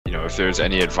if there's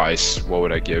any advice, what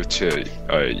would I give to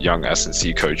young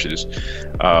S&C coaches?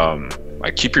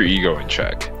 Like, keep your ego in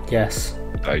check. Yes.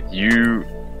 Like, you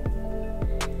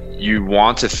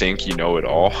want to think you know it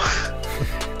all.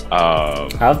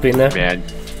 I've been there, man.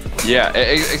 Yeah,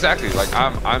 exactly. Like,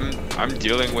 I'm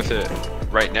dealing with it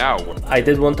right now. I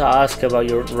did want to ask about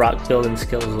your rack building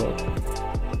skills though.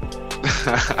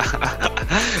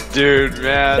 Dude,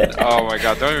 man, oh my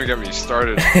god, don't even get me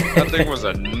started. That thing was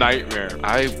a nightmare.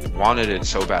 I wanted it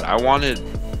so bad. I want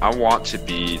to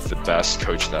be the best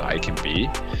coach that I can be,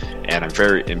 and I'm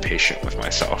very impatient with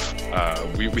myself.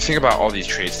 We think about all these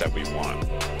traits that we want,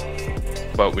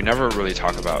 but we never really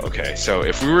talk about, okay, so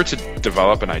if we were to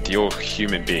develop an ideal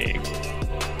human being,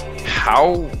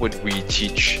 how would we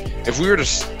teach, if we were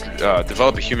to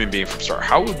develop a human being from start,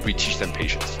 how would we teach them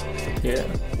patience? Yeah.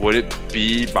 Would it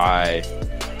be by,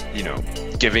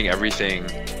 giving everything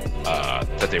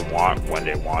that they want when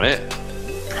they want it?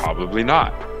 Probably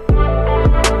not.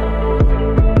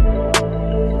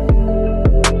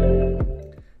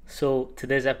 So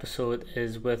today's episode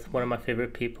is with one of my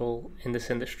favorite people in this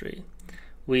industry.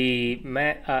 We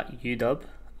met at UW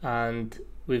and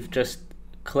we've just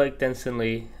clicked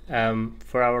instantly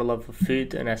for our love of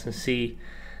food and S&C.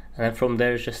 And then from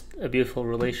there, it's just a beautiful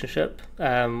relationship.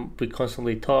 We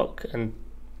constantly talk and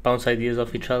bounce ideas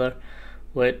off each other,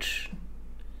 which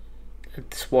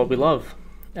it's what we love.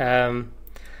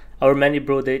 Our many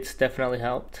bro dates definitely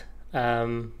helped.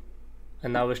 And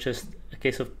now it's just a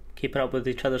case of keeping up with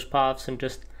each other's paths and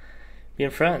just being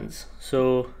friends.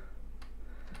 So,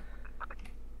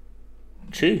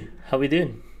 Chu, how we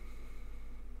doing?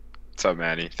 What's up,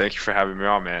 Manny? Thank you for having me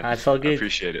on, man. It's all good. I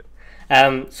appreciate it.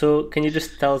 So can you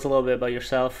just tell us a little bit about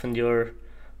yourself and your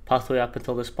pathway up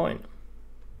until this point?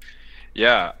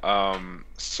 Yeah,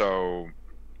 so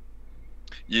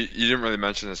you didn't really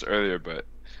mention this earlier, but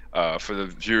for the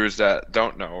viewers that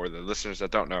don't know, or the listeners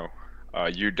that don't know,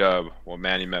 UW, well,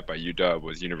 Manny met by UW,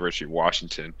 was University of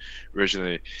Washington.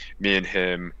 Originally, me and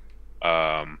him,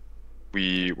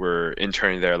 we were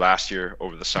interning there last year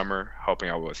over the summer, helping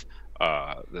out with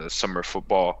the summer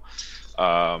football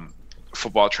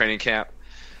training camp,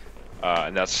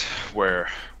 and that's where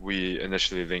we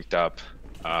initially linked up.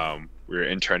 We were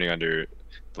interning under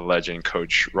the legend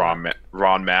Coach Ron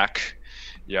Mack.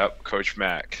 Yep, Coach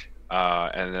Mack.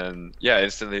 And then, yeah,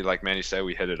 instantly, like Manny said,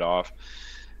 we hit it off.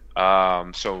 So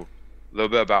a little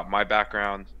bit about my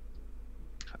background.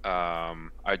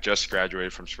 I just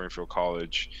graduated from Springfield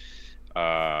College.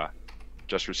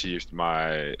 Just received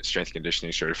my strength and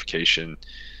conditioning certification.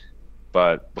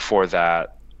 But before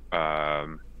that,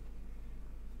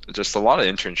 just a lot of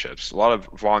internships, a lot of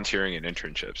volunteering and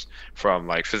internships, from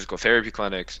like physical therapy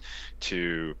clinics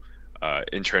to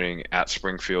interning at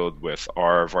Springfield with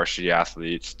our varsity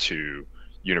athletes, to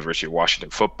University of Washington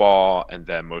football, and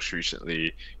then most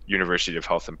recently University of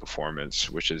Health and Performance,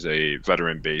 which is a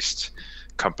veteran-based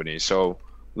company. So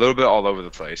a little bit all over the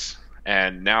place.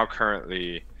 And now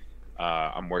currently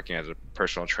I'm working as a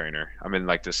personal trainer. I'm in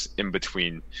like this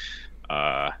in-between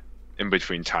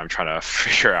time, trying to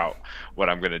figure out what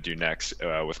I'm going to do next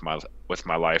with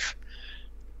my life.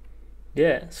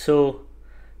 Yeah, so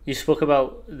you spoke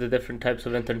about the different types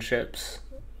of internships.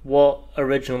 What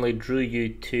originally drew you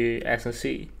to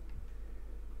S&C?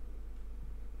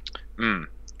 In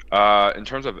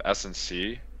terms of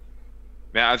S&C,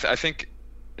 man, I think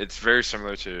it's very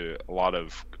similar to a lot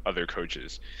of other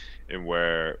coaches, in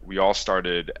where we all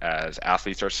started as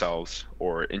athletes ourselves,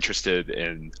 or interested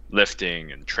in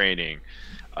lifting and training,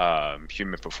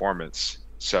 human performance.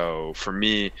 So for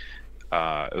me,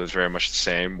 it was very much the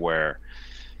same, where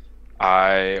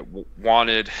I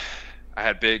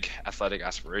had big athletic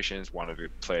aspirations, wanted to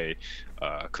play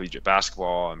collegiate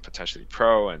basketball and potentially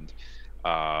pro, and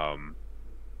I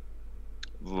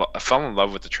fell in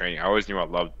love with the training. I always knew I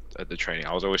loved the training.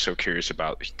 I was always so curious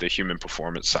about the human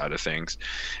performance side of things.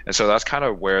 And so that's kind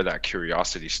of where that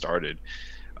curiosity started.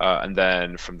 And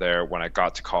then from there, when I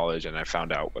got to college and I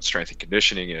found out what strength and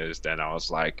conditioning is, then I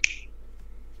was like,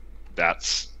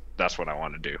 that's what I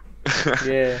want to do.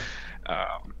 Yeah.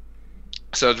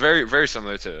 So it's very, very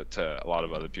similar to a lot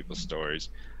of other people's stories.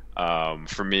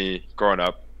 For me, growing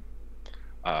up,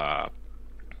 I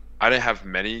didn't have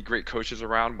many great coaches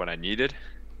around when I needed.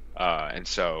 And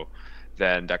so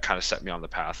then that kind of set me on the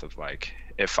path of like,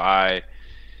 if I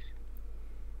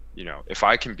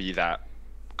can be that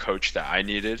coach that I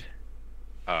needed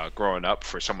growing up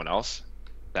for someone else,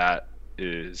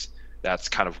 that's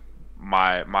kind of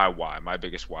my why, my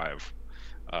biggest why of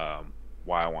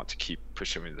why I want to keep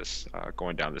pursuing this,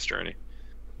 going down this journey.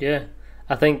 Yeah,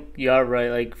 I think you are right.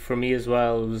 Like for me as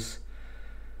well,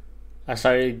 I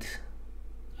started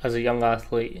as a young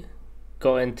athlete,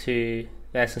 got into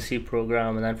the S&C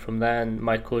program, and then from then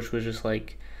my coach was just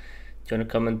like, do you want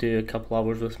to come and do a couple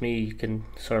hours with me? You can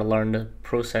sort of learn the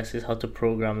processes, how to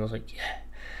program. And I was like, yeah.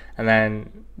 And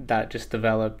then that just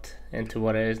developed into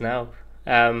what it is now.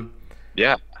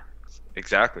 Yeah,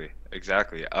 exactly,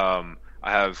 exactly. I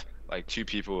have like two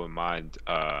people in mind.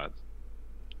 They're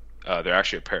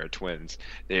actually a pair of twins.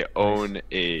 They Nice. own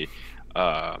a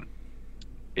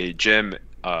gym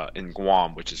in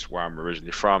Guam, which is where I'm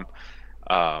originally from.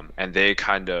 And they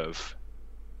kind of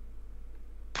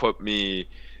put me,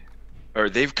 or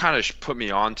they've kind of put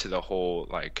me onto the whole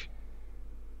like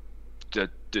the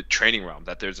training realm.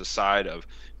 That there's a side of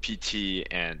PT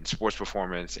and sports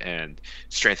performance and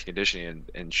strength and conditioning,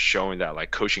 and showing that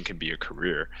like coaching can be a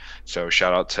career. So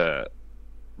shout out to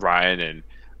Ryan and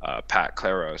Pat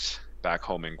Claros back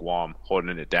home in Guam,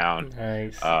 holding it down.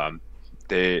 Nice.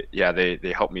 They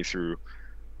helped me through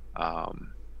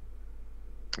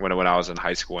when I was in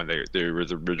high school, and they were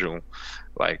the original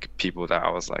like people that I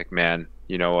was like, man,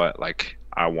 you know what, like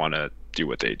I want to do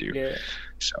what they do. Yeah.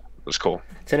 So it was cool.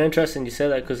 It's an interesting you say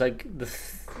that, because like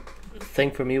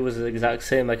thing for me was the exact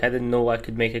same. Like I didn't know I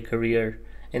could make a career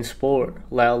in sport,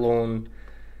 let alone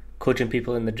coaching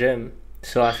people in the gym.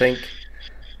 So I think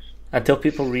until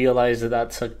people realize that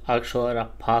that's actually a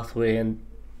pathway, and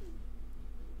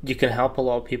you can help a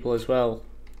lot of people as well.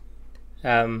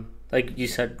 Like you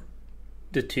said,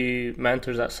 the two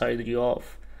mentors that started you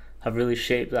off have really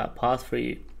shaped that path for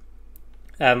you.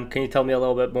 Can you tell me a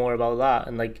little bit more about that,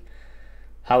 and like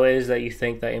how it is that you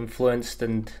think that influenced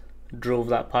and drove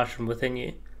that passion within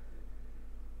you?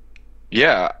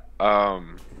 Yeah,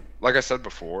 like I said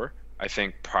before, I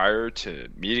think prior to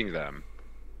meeting them,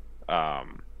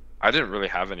 I didn't really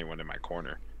have anyone in my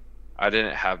corner. I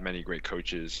didn't have many great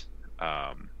coaches,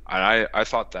 and I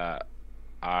thought that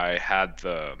I had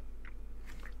the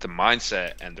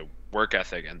mindset and the work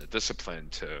ethic and the discipline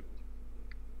to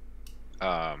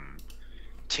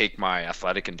take my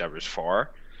athletic endeavors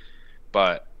far,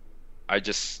 but I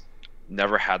just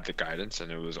never had the guidance, and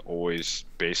it was always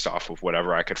based off of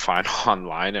whatever I could find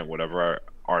online and whatever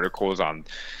articles on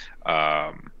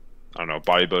I don't know,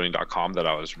 bodybuilding.com that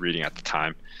I was reading at the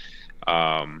time.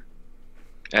 And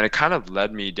it kind of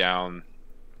led me down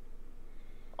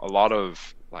a lot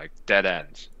of like dead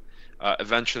ends.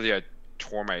 Eventually I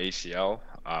tore my ACL.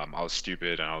 I was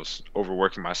stupid and I was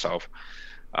overworking myself.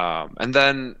 And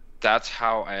then that's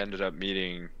how I ended up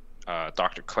meeting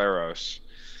Dr. Claros,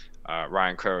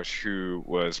 Ryan Claros, who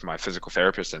was my physical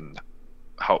therapist and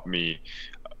helped me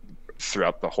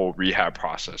throughout the whole rehab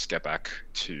process get back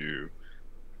to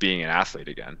being an athlete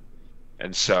again.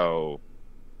 And so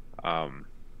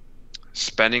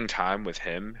spending time with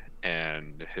him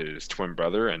and his twin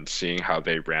brother and seeing how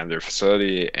they ran their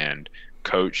facility and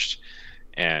coached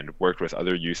and worked with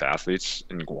other youth athletes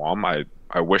in Guam, I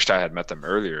wished I had met them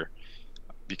earlier,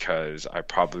 because I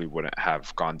probably wouldn't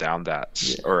have gone down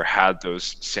that or had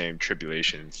those same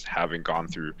tribulations, having gone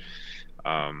through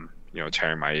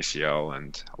tearing my ACL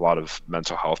and a lot of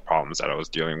mental health problems that I was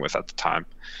dealing with at the time.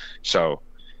 So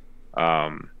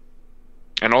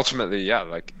and ultimately, yeah,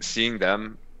 like seeing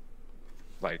them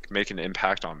like make an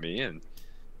impact on me, and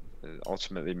it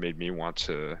ultimately made me want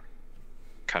to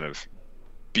kind of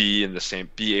be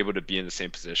able to be in the same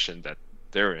position that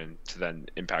they're in, to then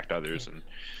impact others and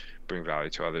bring value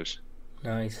to others.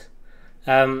 Nice.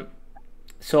 So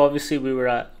obviously we were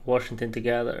at Washington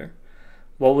together.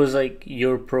 What was like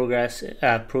your process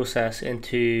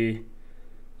into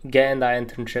getting that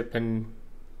internship and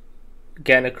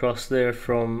getting across there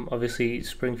from obviously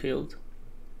Springfield?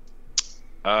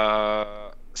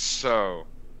 So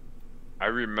I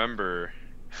remember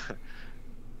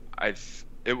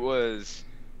it was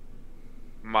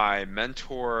my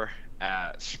mentor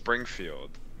at Springfield.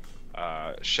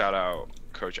 Shout out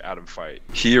Coach Adam Fight.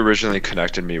 He originally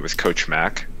connected me with Coach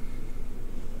Mack,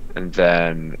 and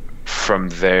then from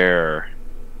there,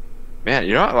 man,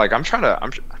 you know, like I'm trying to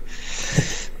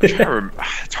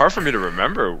it's hard for me to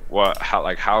remember how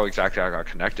exactly I got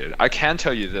connected. I can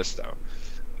tell you this though.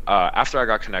 After I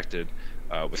got connected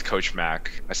with Coach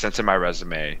Mack, I sent him my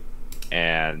resume,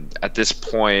 and at this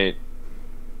point,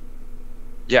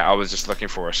 yeah, I was just looking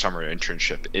for a summer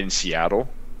internship in Seattle.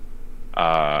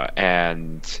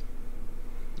 And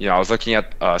I was looking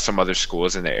at some other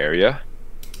schools in the area,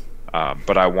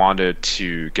 but I wanted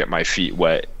to get my feet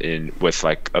wet with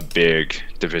like a big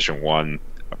Division I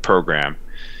program,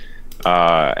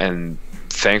 and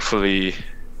thankfully,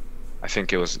 I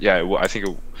think it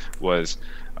was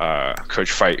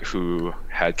Coach Fight who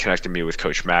had connected me with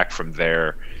Coach Mack. From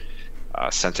there,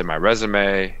 sent in my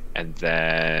resume, and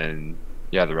then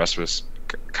the rest was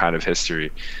kind of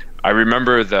history. I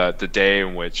remember the day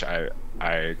in which I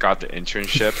got the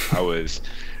internship.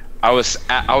 I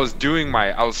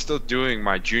was still doing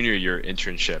my junior year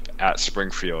internship at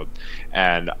Springfield,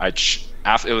 and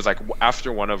it was like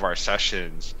after one of our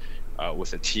sessions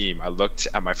with a team, I looked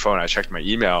at my phone, I checked my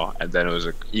email, and then it was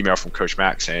an email from Coach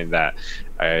Mack saying that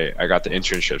I got the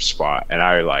internship spot, and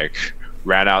I like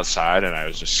ran outside and I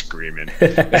was just screaming.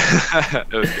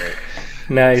 It was great.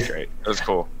 Nice. It was great. It was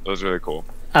cool. It was really cool.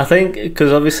 I think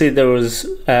because obviously there was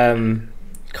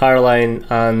Caroline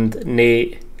and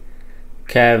Nate,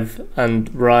 Kev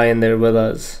and Ryan there with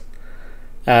us,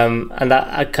 and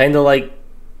I kind of like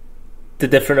the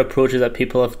different approaches that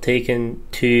people have taken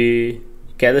to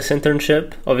get this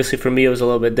internship. Obviously for me it was a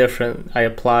little bit different. I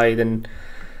applied and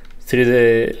through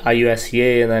the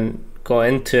IUSCA and then got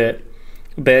into it,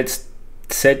 but it's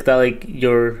sick that like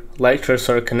your lecturers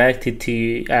sort of connected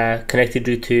you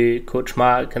to Coach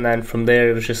Mack, and then from there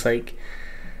it was just like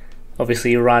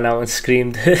obviously you ran out and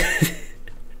screamed.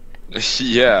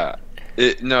 Yeah,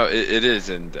 it is,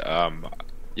 and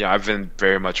yeah, I've been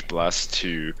very much blessed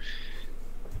to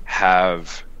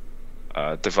have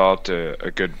developed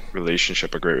a great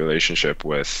relationship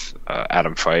with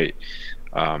Adam Fight,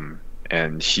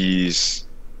 and he's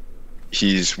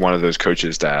one of those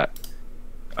coaches that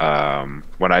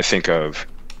when I think of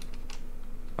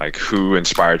like who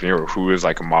inspired me or who is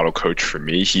like a model coach for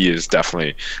me, he is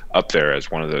definitely up there as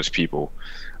one of those people.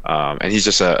 And he's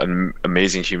just an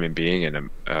amazing human being, and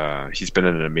he's been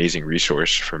an amazing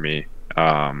resource for me.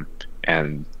 And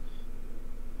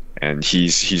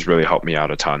he's really helped me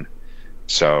out a ton.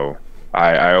 So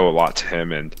I owe a lot to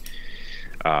him, and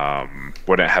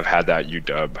wouldn't have had that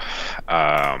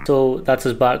UW. So that's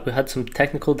us back. We had some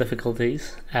technical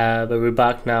difficulties, but we're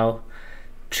back now.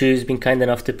 Chu's been kind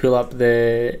enough to pull up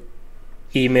the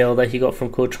email that he got from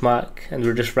Coach Mack, and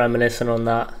we're just reminiscing on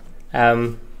that.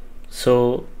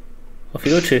 So off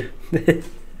you go, Chu.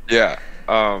 Yeah.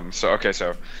 So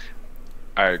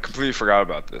I completely forgot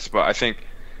about this, but I think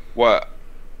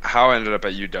how I ended up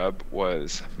at UW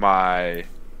was my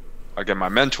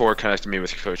mentor connected me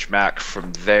with Coach Mack.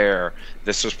 From there,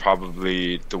 this was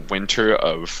probably the winter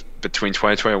of between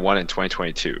 2021 and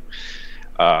 2022.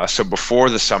 So before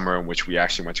the summer in which we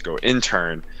actually went to go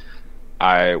intern,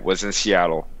 I was in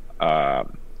Seattle. I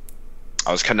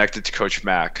was connected to Coach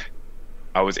Mack.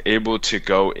 I was able to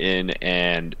go in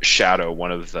and shadow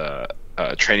one of the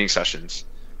training sessions.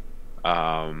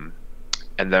 And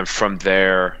then from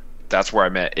there, that's where I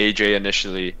met AJ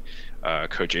initially,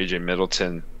 Coach AJ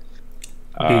Middleton.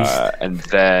 And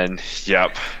then,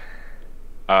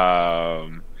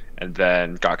 and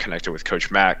then got connected with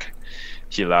Coach Mack.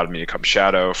 He allowed me to come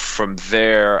shadow. From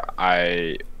there,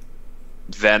 I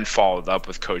then followed up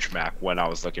with Coach Mack when I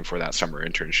was looking for that summer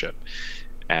internship.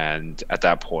 And at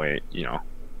that point,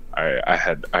 I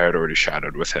had already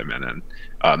shadowed with him and then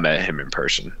met him in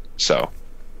person. So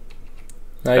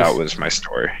nice. That was my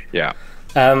story. Yeah.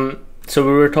 So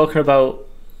we were talking about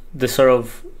the sort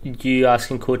of you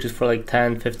asking coaches for like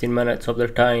 10-15 minutes of their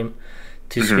time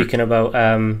to speaking about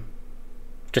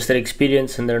just their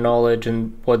experience and their knowledge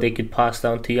and what they could pass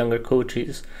down to younger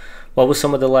coaches. What was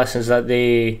some of the lessons that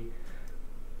they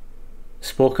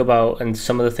spoke about and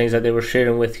some of the things that they were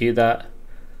sharing with you that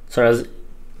sort of has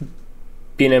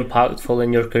been impactful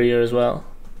in your career as well?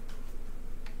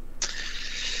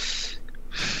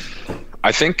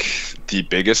 I think the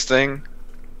biggest thing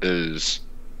is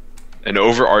an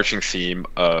overarching theme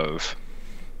of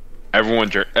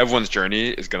everyone's journey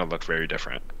is going to look very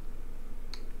different.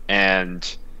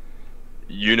 And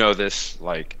this,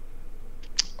 like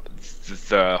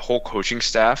the whole coaching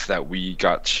staff that we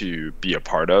got to be a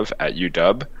part of at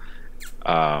UW,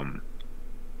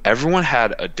 everyone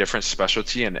had a different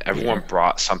specialty and everyone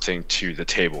brought something to the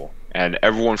table and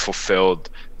everyone fulfilled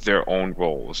their own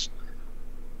roles.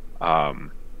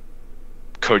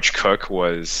 Coach Cook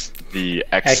was the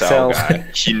Excel guy.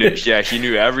 He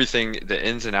knew everything, the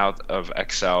ins and outs of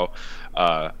Excel.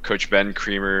 Coach Ben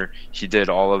Creamer, he did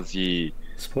all of the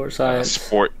sport science.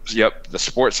 The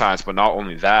sport science, but not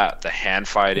only that, the hand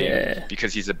fighting,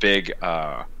 because he's a big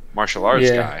martial arts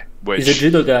guy. Which, he's a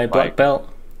judo guy, black belt.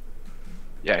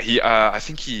 Yeah, I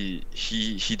think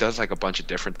he does like a bunch of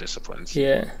different disciplines.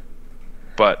 Yeah.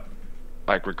 But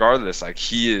like regardless, like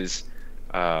he is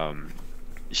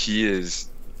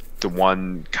the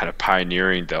one kind of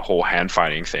pioneering the whole hand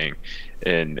fighting thing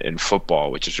in football,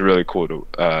 which is really cool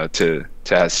to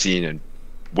have seen and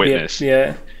witnessed.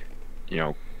 Yeah.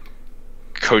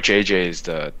 Coach AJ is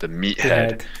the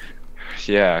meathead.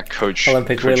 Yeah, Coach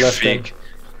Olympic weightlifting.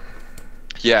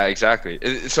 Yeah, exactly.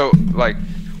 So like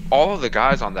all of the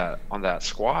guys on that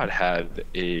squad had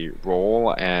a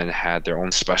role and had their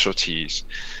own specialties.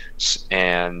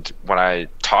 And when I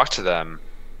talked to them,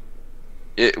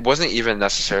 it wasn't even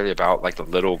necessarily about like the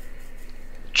little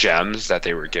gems that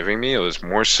they were giving me. It was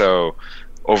more so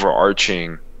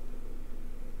overarching,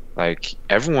 like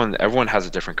everyone has a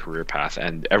different career path,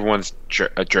 and everyone's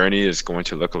journey is going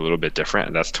to look a little bit different,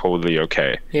 and that's totally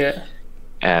okay. Yeah.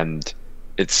 And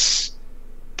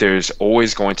there's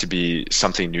always going to be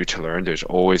something new to learn. There's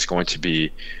always going to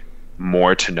be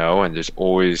more to know, and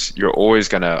you're always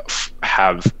going to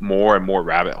have more and more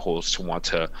rabbit holes to want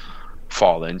to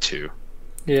fall into.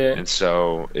 Yeah. And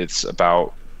so it's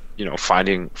about,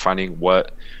 finding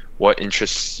what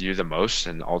interests you the most,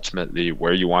 and ultimately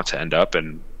where you want to end up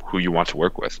and who you want to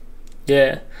work with.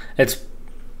 Yeah. It's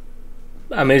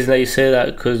amazing that you say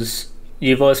that, because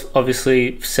you've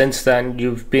obviously since then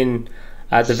you've been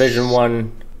at Division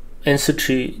 1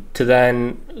 Institute to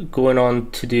then going on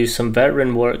to do some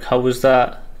veteran work. How was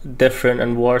that different,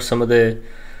 and what are some of the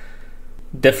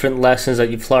different lessons that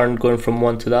you've learned going from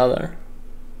one to the other?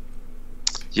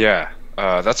 Yeah,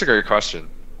 that's a great question.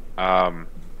 I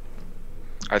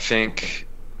think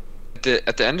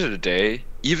at the end of the day,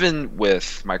 even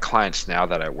with my clients now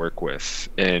that I work with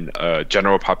in a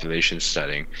general population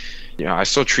setting, I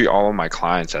still treat all of my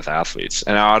clients as athletes.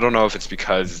 And I don't know if it's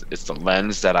because it's the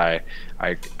lens that I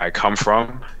come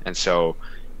from. And so,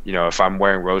 if I'm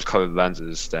wearing rose-colored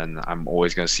lenses, then I'm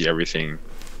always going to see everything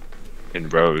in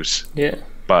rose. Yeah.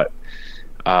 But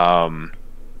I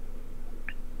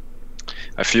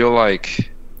feel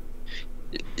like,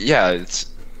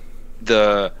 it's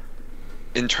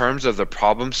in terms of the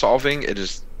problem solving, it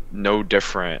is no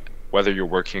different whether you're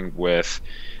working with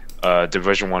a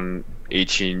Division 1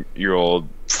 18-year-old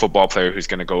football player who's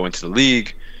going to go into the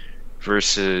league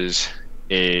versus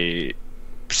a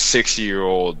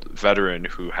 60-year-old veteran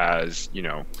who has,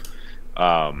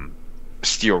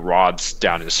 steel rods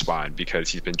down his spine because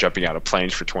he's been jumping out of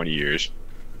planes for 20 years.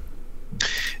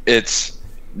 It's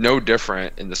no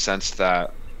different in the sense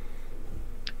that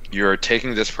you're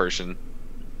taking this person,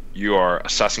 you are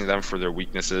assessing them for their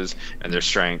weaknesses and their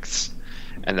strengths,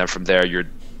 and then from there you're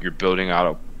building out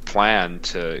a plan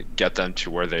to get them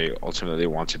to where they ultimately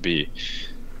want to be,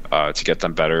 to get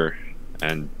them better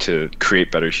and to create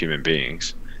better human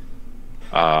beings.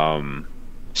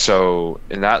 So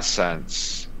in that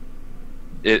sense,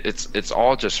 it's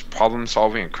all just problem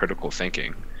solving and critical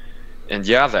thinking. And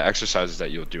the exercises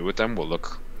that you'll do with them will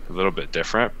look a little bit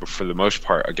different, but for the most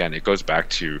part, again, it goes back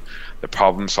to the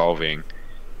problem solving,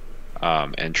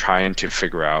 and trying to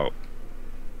figure out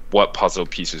what puzzle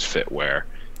pieces fit where,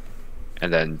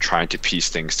 and then trying to piece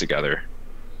things together.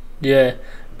 Yeah.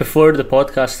 Before the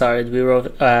podcast started, we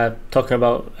were talking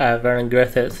about Vernon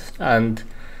Griffith and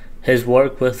his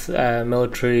work with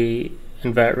military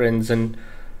and veterans, and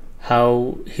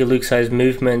how he looks at his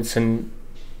movements, and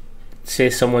say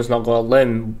someone's not got a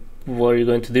limb, what are you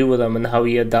going to do with them, and how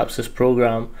he adapts his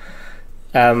program.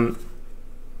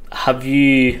 Have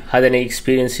you had any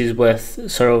experiences with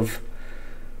sort of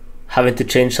having to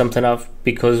change something up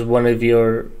because one of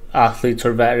your athletes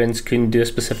or veterans couldn't do a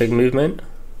specific movement?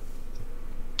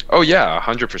 Oh yeah,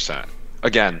 100%.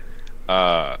 Again,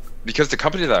 because the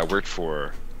company that I worked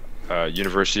for,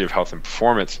 University of Health and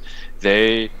Performance,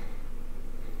 they're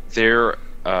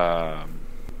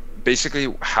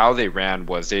basically how they ran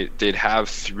was they'd have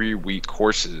 3-week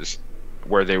courses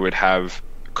where they would have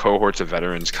cohorts of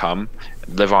veterans come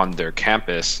live on their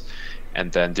campus,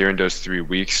 and then during those 3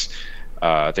 weeks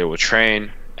they will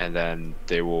train, and then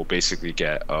they will basically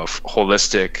get a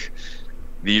holistic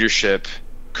leadership,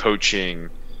 coaching,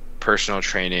 personal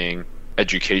training,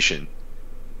 education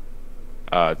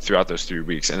throughout those 3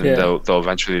 weeks, and then they'll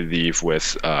eventually leave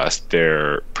with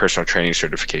their personal training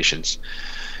certifications.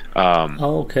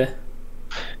 Okay.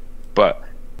 But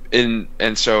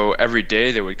so every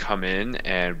day they would come in,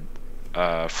 and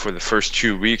for the first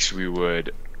 2 weeks we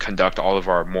would conduct all of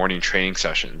our morning training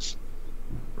sessions.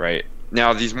 Right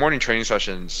now, these morning training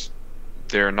sessions,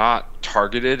 they're not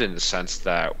targeted in the sense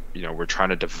that we're trying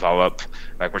to develop,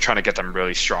 like we're trying to get them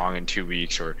really strong in 2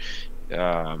 weeks, or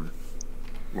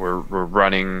we're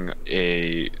running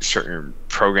a certain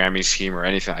programming scheme or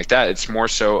anything like that. It's more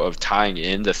so of tying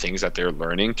in the things that they're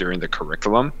learning during the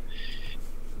curriculum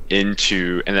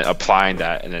into, and then applying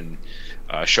that, and then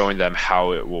showing them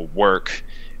how it will work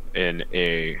in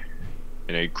a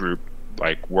group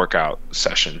like workout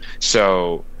session.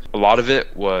 So a lot of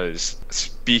it was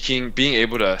being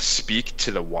able to speak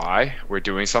to the why we're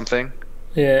doing something.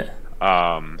 Yeah.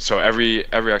 So every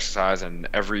exercise and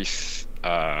every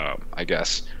I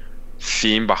guess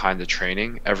theme behind the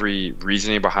training, every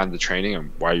reasoning behind the training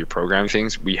and why you're programming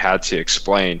things, we had to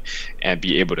explain and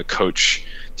be able to coach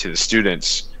to the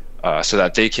students so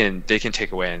that they can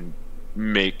take away and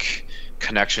make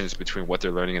connections between what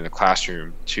they're learning in the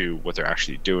classroom to what they're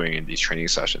actually doing in these training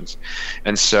sessions.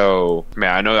 And so,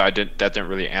 man, I know that didn't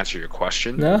really answer your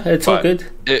question. No, it's all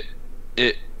good.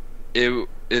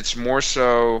 It's more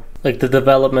so like the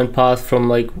development path from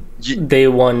like day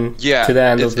one to the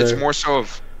end of the.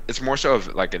 It's more so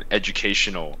of like an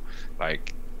educational,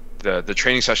 like the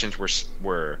training sessions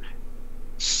were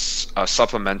a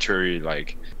supplementary,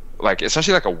 like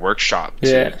essentially like a workshop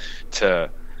to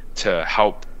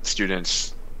help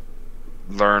students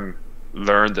learn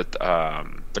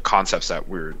the concepts that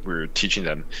we're teaching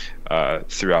them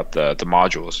throughout the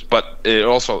modules. But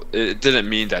it didn't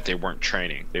mean that they weren't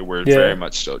training. They were very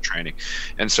much still training.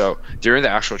 And so during the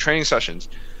actual training sessions,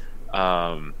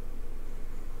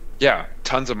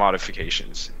 tons of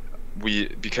modifications.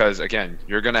 Because again,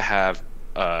 you're gonna have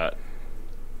a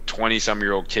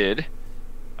 20-some-year-old kid,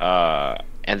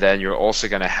 and then you're also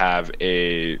gonna have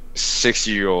a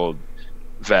 60-year-old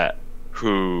vet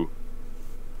who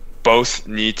both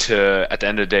need to, at the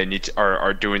end of the day,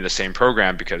 are doing the same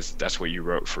program because that's what you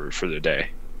wrote for the day.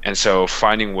 And so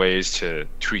finding ways to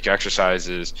tweak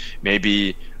exercises,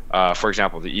 maybe, for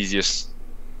example, the easiest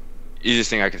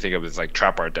thing I can think of is like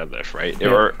trap bar deadlift, right?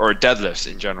 Or deadlifts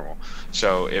in general.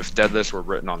 So if deadlifts were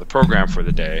written on the program for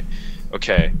the day,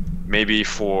 okay, maybe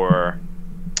for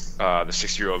the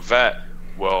 60-year-old vet,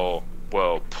 we'll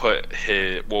put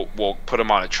him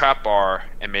on a trap bar,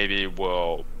 and maybe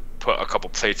we'll put a couple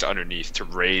plates underneath to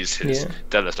raise his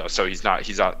deadlift up, so he's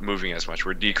not moving as much.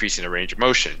 We're decreasing the range of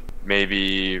motion.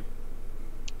 Maybe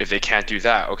if they can't do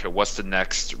that, okay, what's the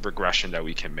next regression that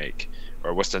we can make,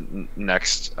 or what's the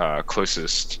next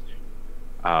closest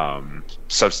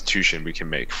substitution we can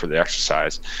make for the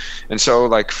exercise? And so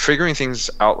like figuring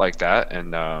things out like that,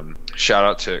 and shout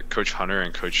out to Coach Hunter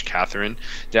and Coach Catherine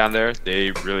down there. They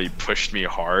really pushed me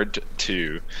hard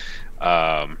to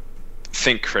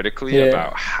think critically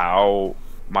about how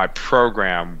my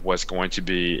program was going to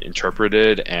be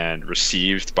interpreted and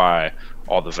received by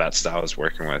all the vets that I was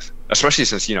working with, especially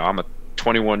since, I'm a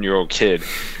 21-year-old kid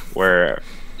where,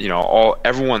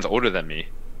 everyone's older than me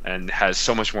and has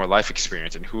so much more life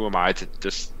experience, and who am I to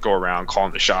just go around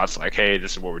calling the shots like, hey,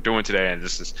 this is what we're doing today, and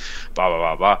this is blah,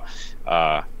 blah, blah,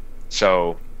 blah.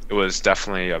 So it was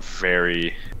definitely a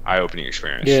very eye-opening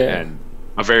experience and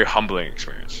a very humbling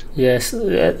experience. Yes,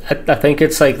 I think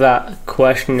it's like that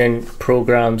questioning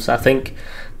programs. I think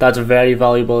that's very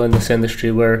valuable in this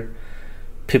industry, where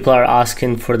people are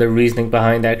asking for the reasoning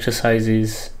behind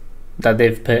exercises that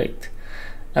they've picked,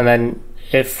 and then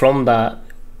if from that,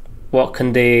 what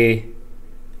can they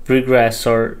regress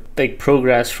or like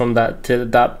progress from that to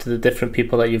adapt to the different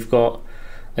people that you've got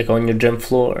like on your gym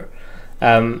floor.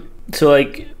 So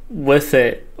like with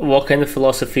it, what kind of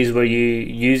philosophies were you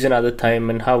using at the time,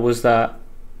 and how was that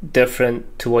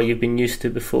different to what you've been used to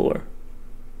before?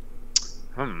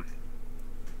 I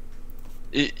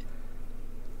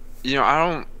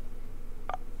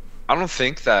don't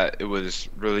think that it was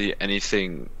really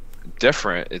anything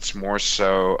different. It's more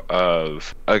so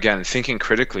of, again, thinking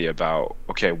critically about,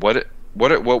 okay, what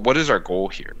is our goal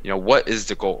here? What is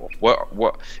the goal?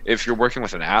 What if you're working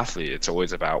with an athlete, it's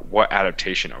always about what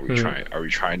adaptation are we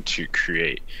trying to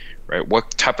create, right? What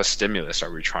type of stimulus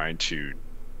are we trying to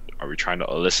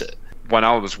elicit? When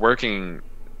I was working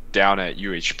down at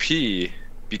UHP,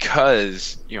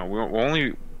 because we're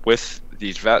only with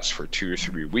these vets for 2 or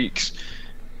 3 weeks,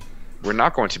 we're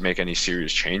not going to make any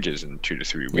serious changes in 2 to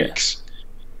 3 weeks.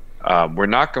 We're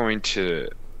not going to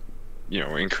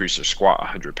increase their squat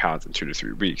 100 pounds in 2 to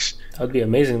 3 weeks. That would be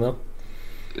amazing, though.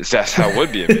 That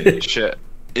would be amazing. Shit.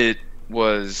 It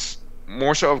was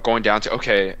more so of going down to,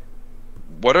 okay,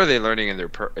 what are they learning in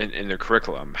their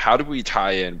curriculum? How do we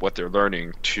tie in what they're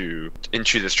learning into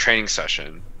this training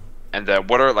session? And then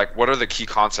what are the key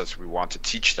concepts we want to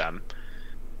teach them?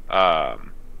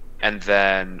 And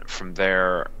then from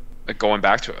there, going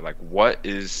back to it, like what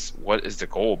is the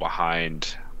goal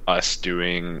behind us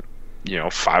doing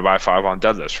 5x5 on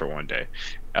deadlifts for one day,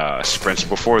 sprints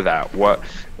before that?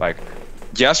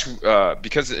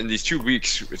 Because in these 2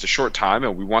 weeks it's a short time,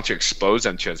 and we want to expose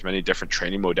them to as many different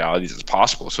training modalities as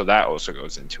possible, so that also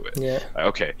goes into it.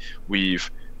 Okay, we've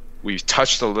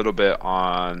touched a little bit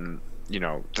on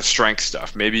the strength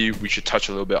stuff. Maybe we should touch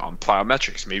a little bit on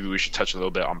plyometrics. Maybe we should touch a little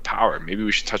bit on power. Maybe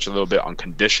we should touch a little bit on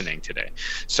conditioning today.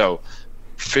 So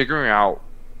figuring out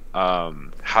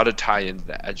how to tie in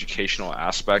the educational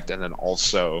aspect, and then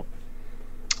also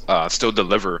still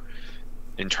deliver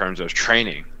in terms of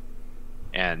training,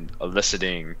 and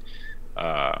eliciting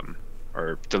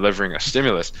or delivering a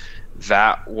stimulus,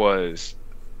 that was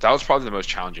probably the most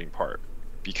challenging part,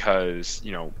 because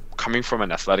coming from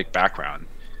an athletic background,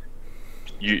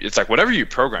 it's like whatever you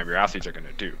program, your athletes are going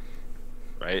to do,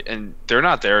 right? And they're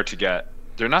not there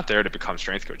to become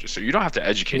strength coaches, so you don't have to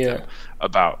educate them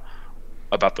about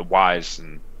the whys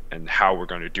and how we're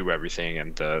going to do everything,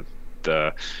 and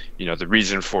the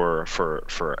reason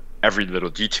for every little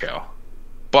detail.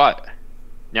 But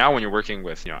now when you're working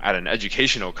with at an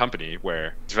educational company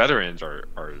where veterans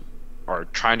are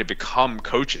trying to become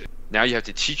coaches, now you have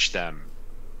to teach them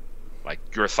like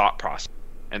your thought process.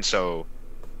 And so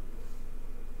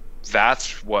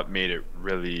that's what made it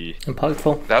really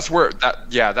impactful. That's where that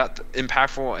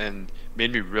impactful, and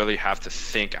made me really have to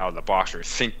think out of the box, or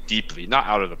think deeply, not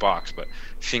out of the box, but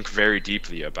think very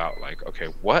deeply about like, okay,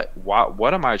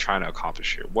 what am I trying to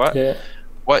accomplish here?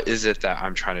 What is it that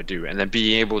I'm trying to do? And then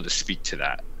being able to speak to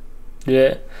that.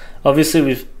 Yeah. Obviously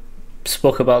we've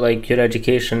spoke about like your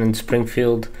education in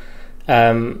Springfield.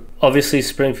 Obviously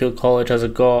Springfield College has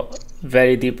got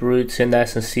very deep roots in the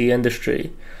S&C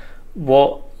industry.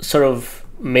 What sort of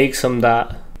makes them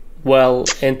that well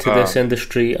into this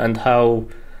industry, and how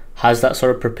has that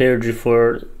sort of prepared you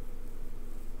for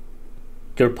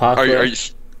your pathway?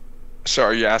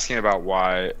 Are you asking about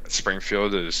why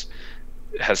Springfield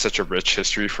has such a rich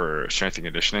history for strength and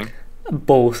conditioning?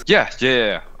 Both. Yeah,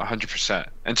 100%.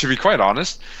 And to be quite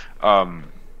honest, I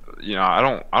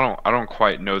don't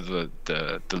quite know the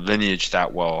lineage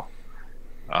that well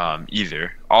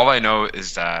either. All I know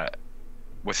is that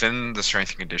within the strength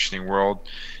and conditioning world,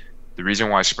 the reason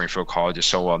why Springfield College is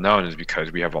so well known is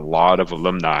because we have a lot of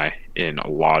alumni in a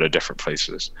lot of different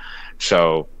places.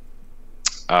 So,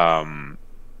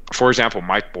 for example,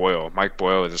 Mike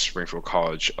Boyle is a Springfield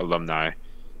College alumni.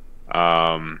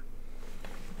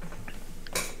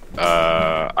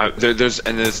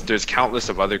 There's countless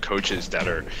of other coaches that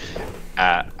are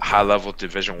at high level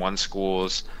Division I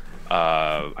schools.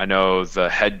 I know the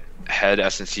head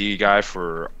S&C guy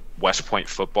for West Point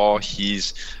football.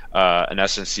 He's an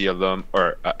S&C alum,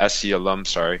 or SC alum.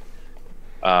 Sorry.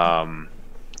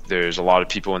 There's a lot of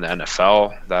people in the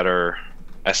NFL that are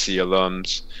SC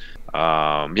alums.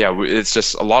 It's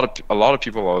just a lot of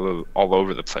people all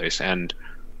over the place. And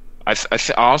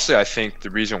honestly, I think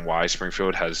the reason why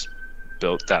Springfield has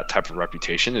built that type of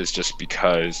reputation is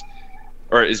because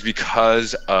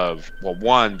of, well,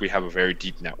 one, we have a very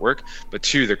deep network, but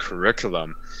two, the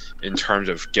curriculum in terms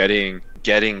of getting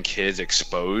kids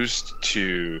exposed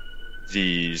to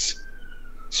these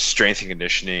strength and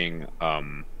conditioning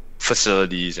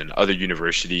facilities and other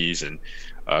universities, and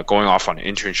going off on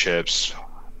internships,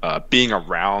 being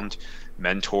around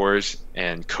mentors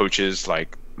and coaches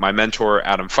like my mentor,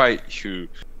 Adam Fight, who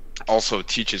also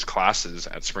teaches classes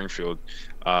at Springfield.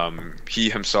 He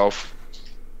himself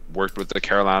worked with the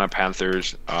Carolina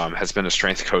Panthers, has been a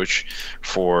strength coach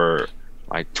for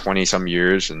like 20 some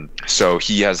years. And so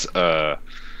he has a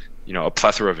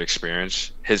plethora of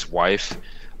experience. His wife,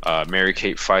 Mary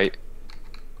Kate Fight,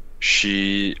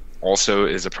 she also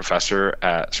is a professor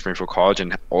at Springfield College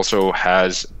and also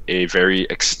has a very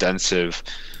extensive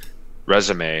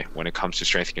resume when it comes to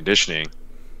strength and conditioning,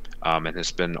 and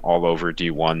has been all over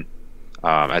D1,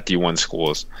 at D1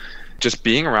 schools. Just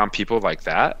being around people like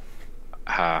that,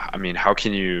 I mean, how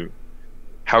can you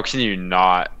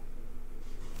not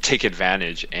take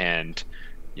advantage and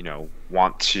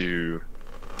want to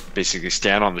basically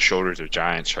stand on the shoulders of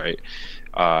giants, right?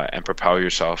 And propel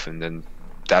yourself, and then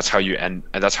that's how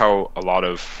a lot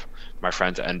of my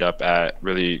friends end up at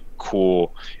really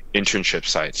cool internship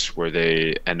sites, where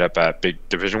they end up at big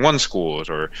Division I schools,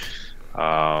 or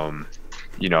in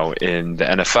the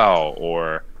NFL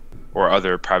or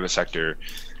other private sector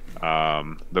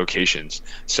locations.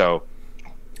 So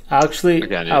actually,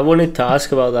 again, I wanted to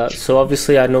ask about that. So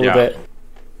obviously I know that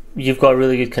you've got a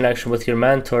really good connection with your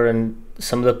mentor, and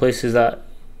some of the places that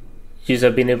you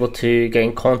have been able to get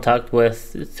in contact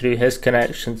with through his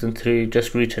connections and through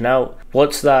just reaching out.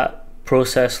 What's that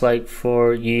process like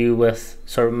for you with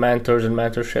sort of mentors and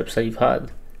mentorships that you've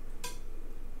had?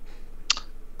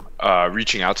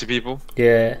 Reaching out to people?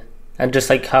 Yeah. And just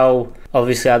like how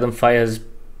obviously Adam Fight has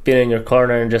been in your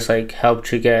corner and just like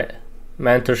helped you get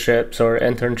mentorships or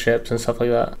internships and stuff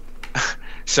like that.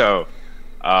 So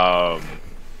I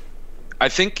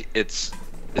think it's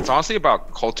honestly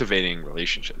about cultivating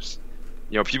relationships.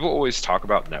 People always talk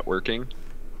about networking,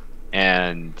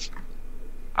 and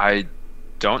I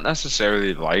don't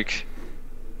necessarily like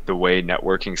the way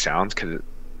networking sounds, because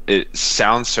it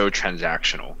sounds so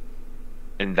transactional,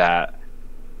 in that,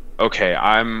 okay,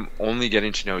 I'm only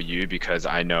getting to know you because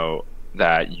I know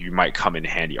that you might come in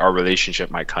handy. Our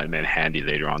relationship might come in handy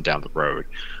later on down the road,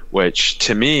 which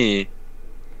to me,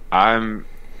 I'm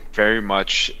very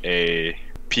much a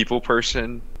people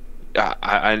person.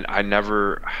 I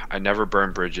never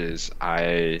burn bridges.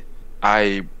 I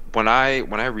when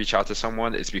I reach out to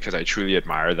someone, it's because I truly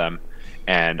admire them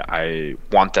and I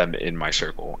want them in my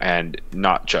circle, and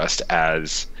not just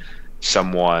as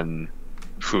someone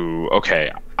who,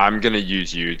 okay, I'm gonna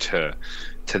use you to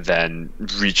then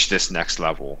reach this next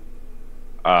level,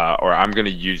 or I'm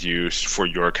gonna use you for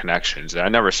your connections. And I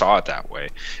never saw it that way.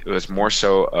 It was more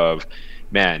so of,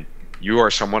 man, you are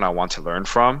someone I want to learn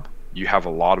from. You have a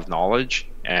lot of knowledge,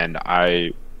 and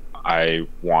I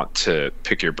want to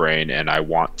pick your brain, and I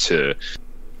want you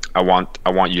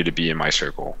to be in my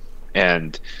circle.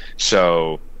 And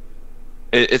so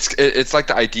it's like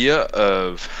the idea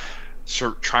of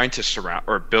trying to surround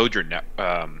or build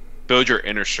your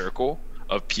inner circle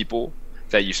of people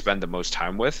that you spend the most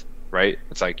time with, right?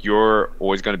 It's like you're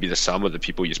always going to be the sum of the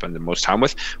people you spend the most time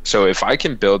with. So if I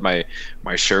can build my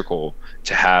circle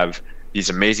to have these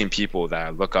amazing people that I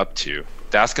look up to,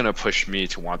 that's going to push me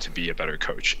to want to be a better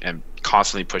coach, and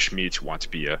constantly push me to want to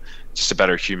be just a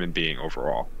better human being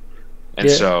overall.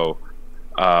 And so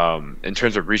in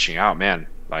terms of reaching out, man,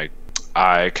 like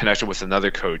I connected with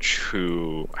another coach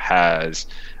who has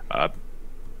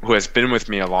been with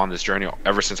me along this journey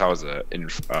ever since I was in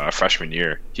freshman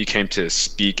year. He came to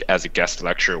speak as a guest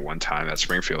lecturer one time at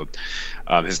Springfield.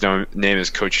 His name is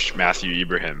Coach Matthew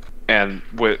Ibrahim. And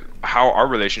with how our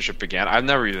relationship began, I've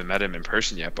never even met him in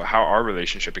person yet, but how our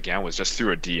relationship began was just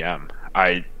through a DM.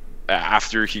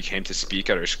 After he came to speak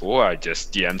at our school, I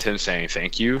just DM'd him saying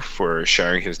thank you for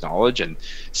sharing his knowledge, and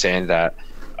saying that,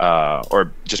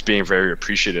 or just being very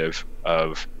appreciative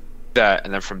of that.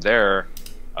 And then from there,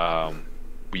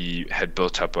 we had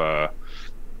built up a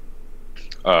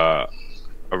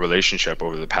relationship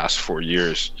over the past 4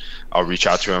 years. I'll reach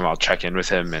out to him, I'll check in with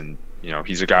him, and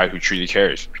he's a guy who truly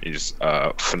cares. He's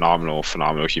a phenomenal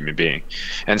human being.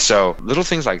 And so little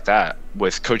things like that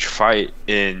with Coach Fight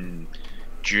in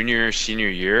senior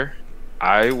year,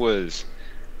 I was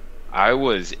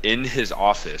in his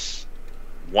office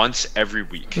once every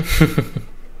week.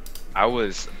 I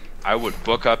would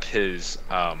book up his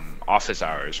office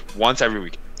hours once every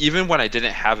week, even when I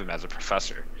didn't have him as a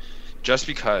professor, just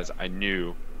because I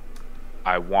knew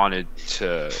I wanted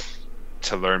to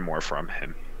learn more from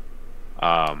him.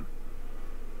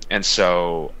 And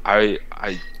so I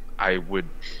would,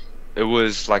 it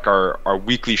was like our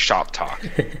weekly shop talk.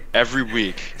 Every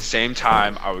week, same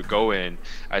time, I would go in,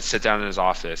 I'd sit down in his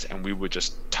office, and we would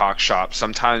just talk shop.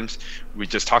 Sometimes we'd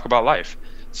just talk about life.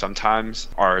 Sometimes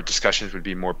our discussions would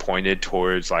be more pointed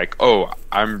towards like, oh,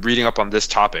 I'm reading up on this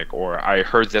topic, or I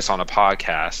heard this on a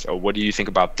podcast, or what do you think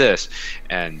about this?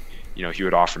 And he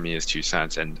would offer me his 2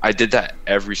 cents, and I did that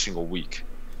every single week.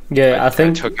 Yeah, I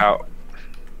think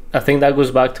that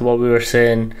goes back to what we were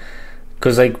saying,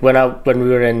 because like when we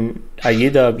were in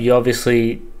UW, you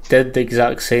obviously did the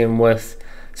exact same with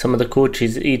some of the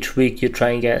coaches. Each week you try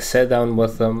and get a sit down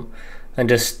with them and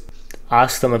just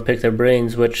ask them and pick their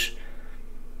brains, which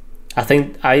I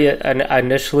think I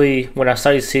initially, when I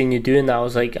started seeing you doing that, I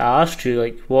was like, I asked you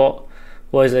like, what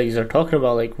is it you're talking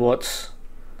about? Like, what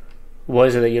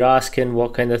is it that you're asking?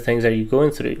 What kind of things are you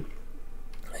going through?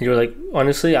 And you're like,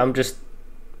 honestly, I'm just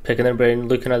picking their brain,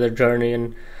 looking at their journey,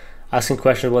 and asking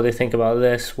questions, what they think about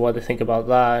this, what they think about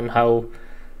that, and how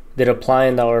they're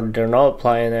applying that or they're not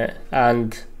applying it.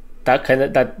 And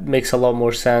that makes a lot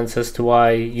more sense as to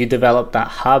why you develop that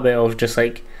habit of just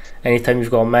like, anytime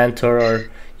you've got a mentor or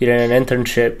you're in an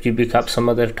internship, you book up some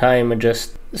other time and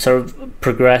just sort of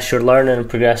progress your learning and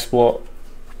progress what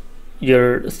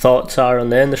your thoughts are on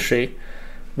the industry.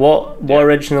 What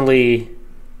originally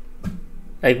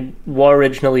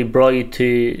brought you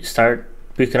to start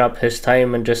booking up his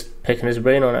time and just picking his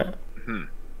brain on it?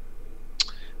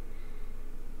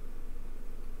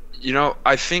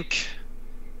 I think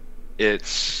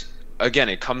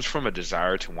it comes from a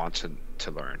desire to want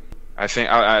to learn. I think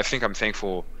I'm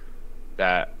thankful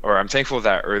that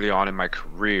early on in my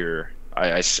career,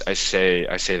 I say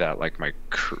that like my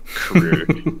career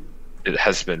it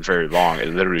has been very long. It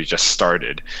literally just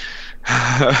started.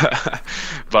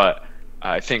 But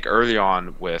I think early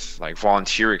on with like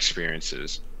volunteer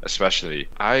experiences, especially,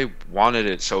 I wanted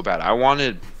it so bad. I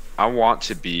want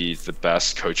to be the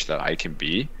best coach that I can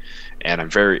be, and I'm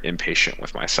very impatient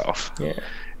with myself. Yeah.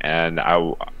 And I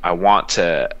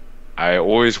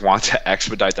always want to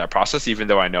expedite that process, even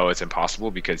though I know it's impossible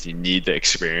because you need the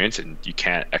experience and you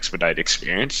can't expedite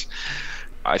experience.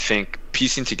 I think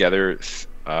piecing together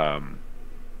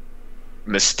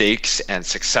mistakes and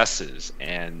successes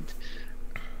and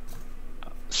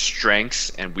strengths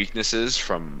and weaknesses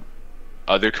from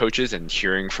other coaches and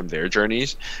hearing from their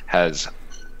journeys has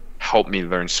helped me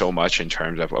learn so much in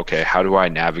terms of, okay, how do I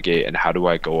navigate and how do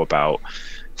I go about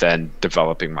then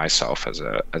developing myself as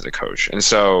a coach. And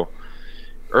so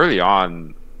early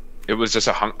on, it was just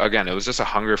it was just a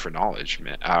hunger for knowledge,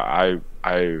 man. I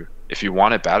if you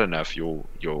want it bad enough, you'll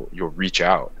reach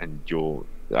out, and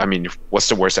I mean, what's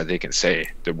the worst that they can say?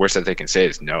 The worst that they can say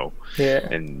is no. Yeah.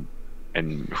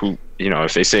 And who,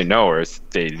 if they say no, or if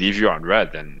they leave you on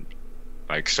red, then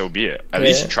like, so be it. At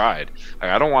least you tried.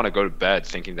 Like, I don't want to go to bed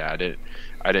thinking that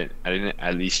I didn't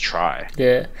at least try.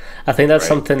 Yeah, I think that's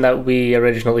something that we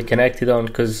originally connected on,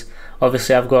 because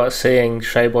obviously I've got a saying,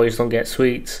 shy boys don't get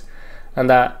sweets, and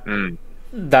that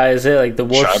is it. Like, the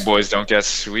worst. Shy boys don't get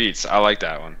sweets. I like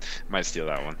that one. Might steal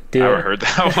that one. I haven't heard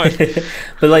that one.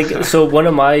 But like, so one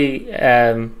of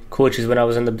my coaches, when I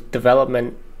was in the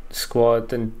development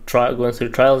squad and going through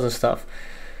trials and stuff,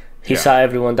 he sat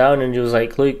everyone down and he was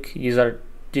like, look, you are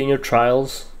doing your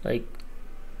trials, like,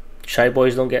 shy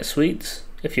boys don't get sweets.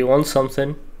 If you want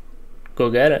something, go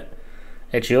get it.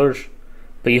 It's yours.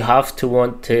 But you have to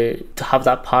want to have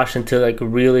that passion to, like,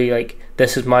 really, like,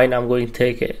 this is mine, I'm going to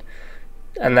take it.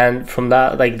 And then from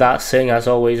that, like, that saying has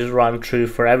always run true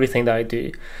for everything that I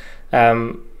do.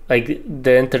 Like,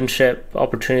 the internship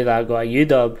opportunity that I got at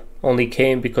UW only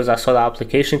came because I saw the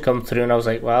application come through and I was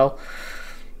like, well,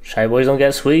 shy boys don't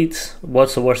get sweets.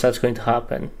 What's the worst that's going to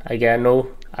happen? I get a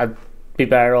no. I'd be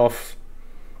better off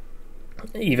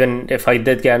even if I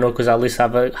did get a no, because at least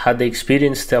I've had the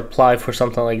experience to apply for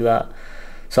something like that.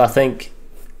 So I think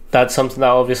that's something that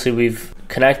obviously we've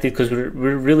connected, because we're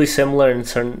really similar in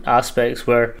certain aspects,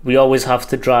 where we always have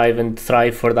to drive and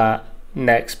thrive for that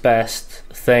next best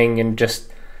thing, and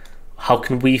just how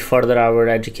can we further our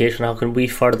education, how can we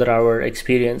further our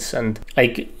experience. And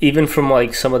like, even from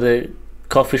like some of the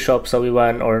coffee shops that we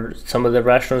went, or some of the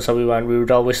restaurants that we went, we would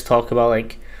always talk about,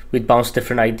 like, we'd bounce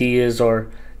different ideas or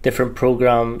different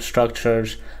program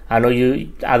structures. I know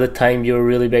you, at the time, you were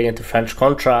really big into French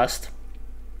contrast,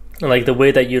 and like the way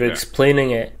that you're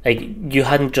explaining it, like, you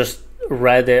hadn't just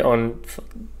read it on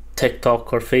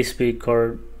TikTok or Facebook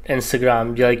or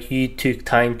Instagram. You took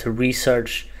time to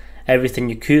research everything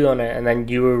you could on it, and then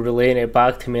you were relaying it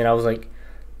back to me, and I was like,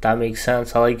 that makes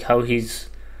sense. I like how he's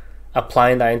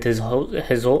applying that into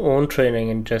his own training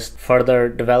and just further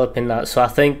developing that. So I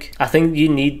think you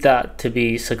need that to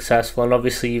be successful, and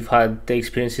obviously you've had the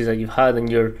experiences that you've had, and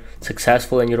you're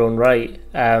successful in your own right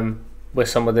with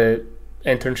some of the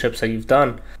internships that you've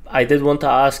done. I did want to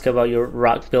ask about your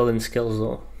rack building skills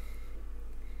though.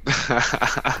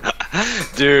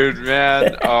 Dude,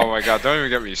 man, oh my god, don't even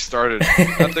get me started.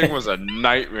 That thing was a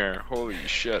nightmare. Holy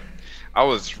shit. It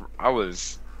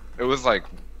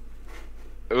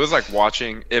was like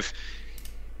watching, if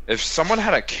someone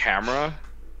had a camera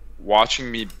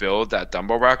watching me build that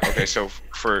dumbbell rack. Okay, so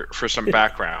for some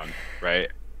background, right?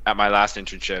 At my last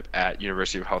internship at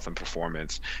University of Health and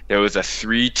Performance, there was a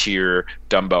 3-tier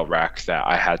dumbbell rack that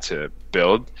I had to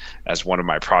build as one of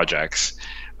my projects.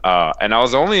 And I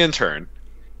was the only intern,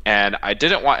 and I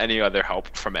didn't want any other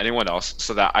help from anyone else,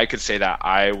 so that I could say that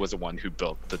I was the one who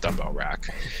built the dumbbell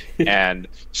rack. And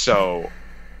so,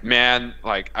 man,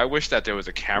 like, I wish that there was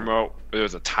a camera, there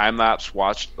was a time lapse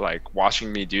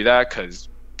watching me do that, because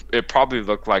it probably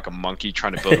looked like a monkey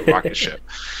trying to build a rocket ship.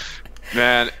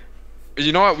 Man,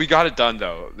 you know what? We got it done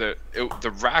though. The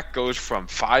rack goes from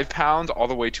 5 pounds all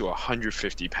the way to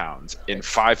 150 pounds in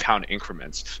 5-pound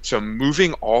increments. So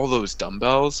moving all those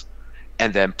dumbbells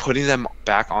and then putting them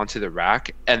back onto the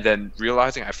rack, and then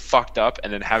realizing I fucked up,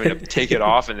 and then having to take it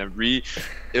off and then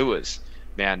it was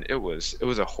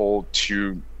a whole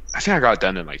I think I got it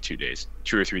done in like 2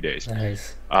 or 3 days.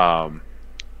 Nice.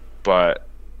 But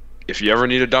if you ever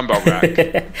need a dumbbell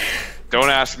rack, don't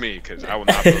ask me, because I will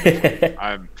not build it.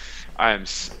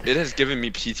 It has given me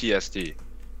PTSD.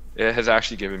 It has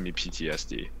actually given me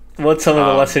PTSD. What's some of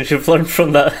the lessons you've learned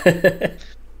from that?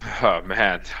 Oh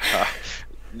man,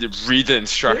 read the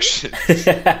instructions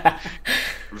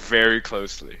very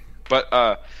closely.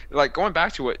 But like, going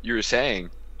back to what you were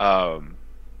saying,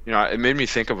 it made me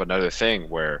think of another thing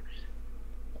where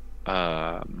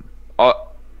I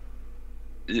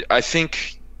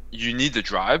think you need the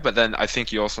drive, but then I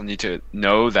think you also need to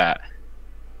know that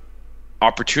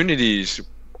opportunities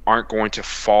aren't going to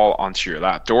fall onto your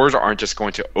lap. Doors aren't just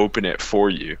going to open it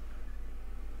for you.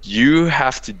 You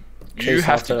have to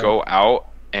go out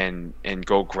and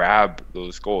go grab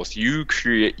those goals. You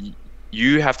can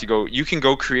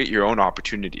go create your own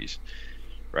opportunities,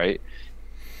 right?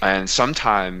 And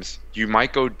sometimes you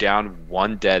might go down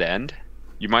one dead end,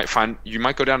 You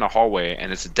might go down a hallway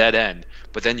and it's a dead end,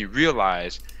 but then you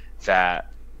realize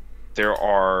that there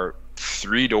are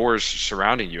 3 doors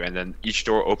surrounding you, and then each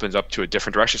door opens up to a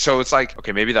different direction. So it's like,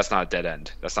 okay, maybe that's not a dead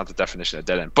end. That's not the definition of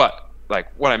dead end. But like,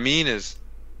 what I mean is,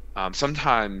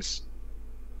 sometimes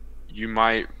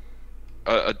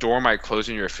a door might close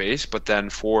in your face, but then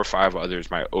 4 or 5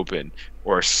 others might open,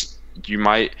 or you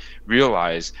might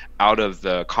realize out of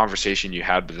the conversation you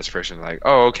had with this person, like,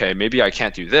 oh, okay, maybe I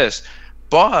can't do this,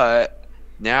 but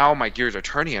now my gears are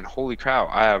turning, and holy cow,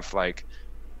 I have like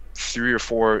 3 or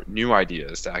 4 new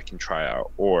ideas that I can try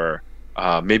out, or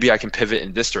maybe I can pivot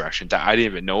in this direction that I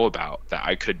didn't even know about that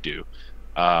I could do,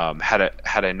 had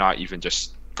I not even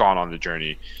just gone on the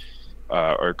journey,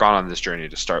 or gone on this journey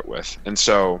to start with. And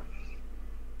so,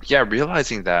 yeah,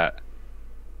 realizing that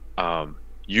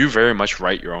you very much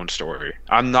write your own story.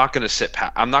 I'm not gonna sit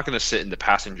in the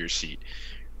passenger seat,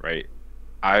 right?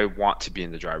 I want to be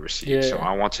in the driver's seat. Yeah. So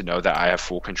I want to know that I have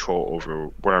full control over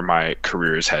where my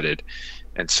career is headed.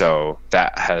 And so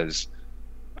that has,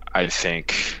 I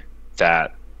think,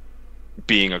 that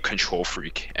being a control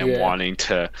freak and wanting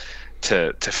to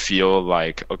feel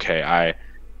like, okay, I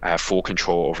have full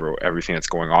control over everything that's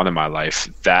going on in my life,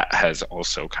 that has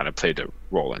also kind of played a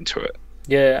role into it.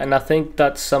 Yeah, and I think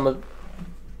that's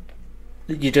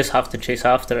you just have to chase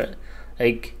after it.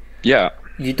 Like, yeah,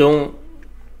 you don't,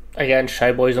 again,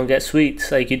 shy boys don't get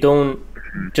sweets. Like, you don't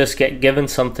just get given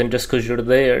something just because you're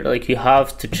there. Like, you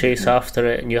have to chase after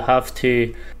it, and you have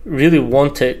to really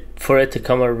want it for it to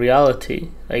come a reality.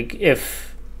 Like,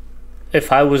 if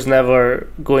I was never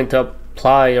going to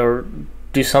apply or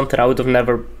do something, I would have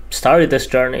never started this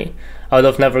journey. I would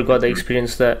have never got the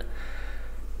experience that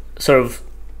sort of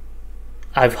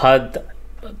I've had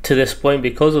to this point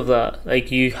because of that.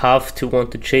 Like, you have to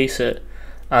want to chase it,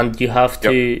 and you have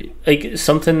to, like,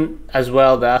 something as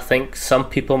well that I think some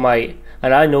people might,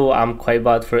 and I know I'm quite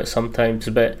bad for it sometimes,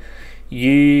 but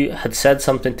you had said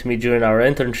something to me during our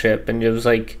internship, and it was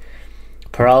like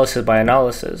paralysis by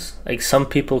analysis. Like, some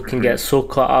people can get so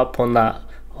caught up on that,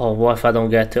 oh, what if I don't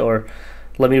get it, or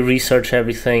let me research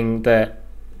everything that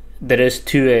there is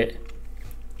to it,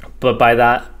 but by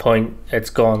that point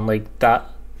it's gone. Like, that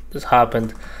has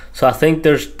happened. So I think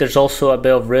there's also a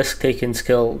bit of risk-taking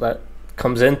skill that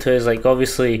comes into it. Is like,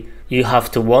 obviously you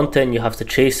have to want it and you have to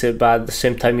chase it, but at the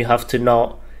same time you have to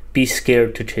not be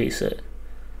scared to chase it.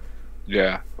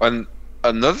 Yeah. And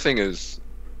another thing is,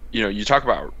 you talk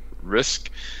about risk,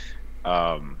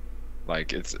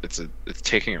 like it's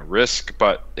taking a risk,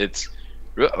 but it's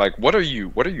like, what are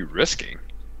you risking?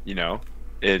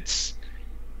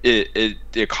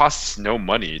 It costs no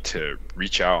money to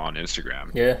reach out on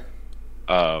Instagram. Yeah.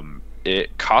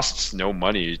 It costs no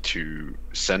money to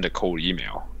send a cold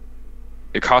email.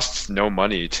 It costs no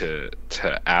money to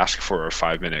ask for a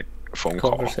 5-minute phone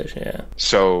conversation. Yeah.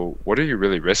 So what are you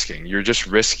really risking? You're just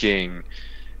risking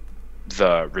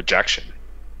the rejection.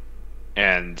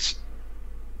 And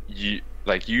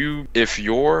if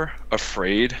you're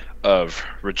afraid of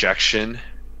rejection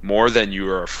more than you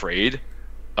are afraid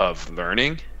of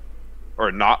learning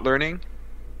or not learning,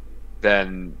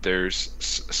 then there's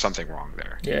something wrong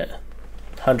there. Yeah,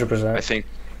 100%. I think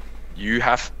you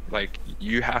have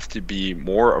to be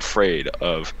more afraid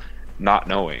of not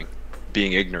knowing,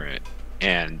 being ignorant,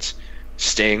 and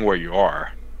staying where you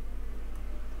are,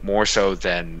 more so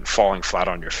than falling flat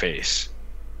on your face.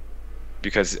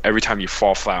 Because every time you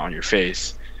fall flat on your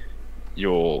face,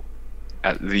 you'll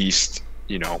at least,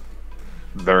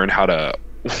 learn how to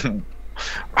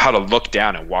look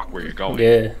down and walk where you're going.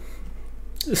 Yeah.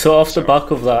 So off the back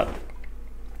of that,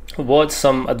 what's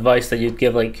some advice that you'd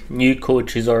give, like, new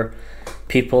coaches or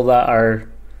people that are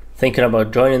thinking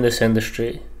about joining this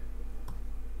industry?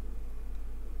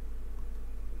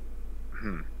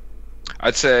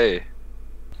 I'd say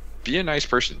be a nice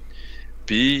person.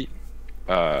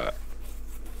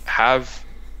 Have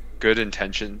good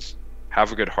intentions,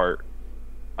 have a good heart,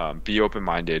 be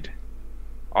open-minded.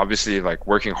 Obviously, like,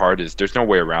 working hard there's no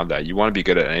way around that. You want to be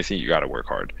good at anything, you got to work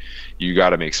hard. You got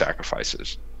to make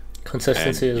sacrifices.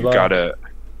 Consistency and as well.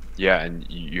 And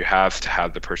you have to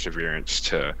have the perseverance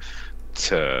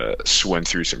to swim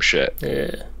through some shit.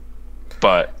 Yeah.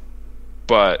 But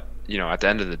at the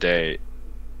end of the day,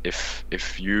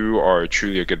 if you are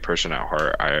truly a good person at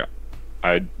heart,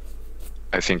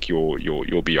 I think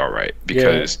you'll be all right,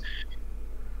 because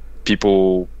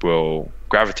people will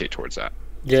gravitate towards that.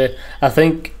 Yeah, I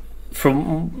think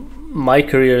from my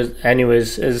career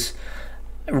anyways, is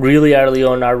really early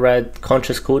on I read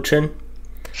Conscious Coaching,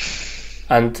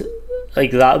 and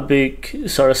like, that book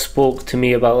sort of spoke to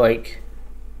me about, like,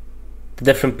 the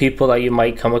different people that you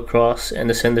might come across in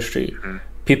this industry,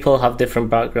 people have different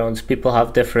backgrounds, people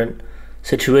have different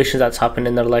situations that's happened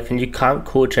in their life, and you can't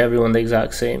coach everyone the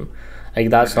exact same. Like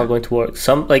that's not going to work.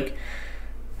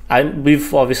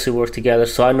 We've obviously worked together,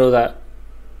 so I know that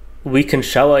we can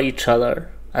shout at each other,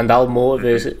 and that'll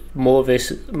motivate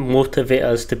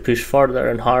us to push further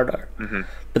and harder.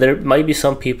 But there might be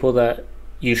some people that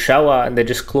you shout at and they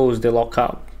just close, they lock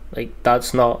up. Like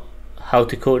that's not how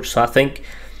to coach. So I think,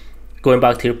 going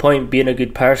back to your point, being a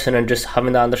good person and just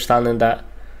having the understanding that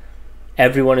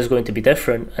everyone is going to be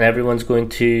different and everyone's going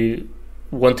to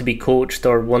want to be coached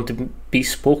or want to be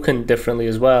spoken differently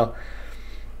as well.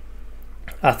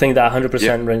 I think that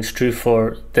 100% rings true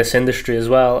for this industry as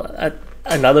well.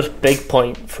 Another big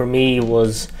point for me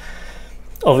was,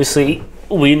 obviously,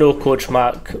 we know Coach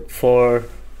Mac for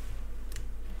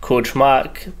Coach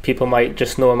Mac. People might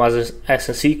just know him as an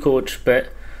S&C coach, but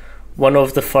one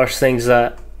of the first things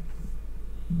that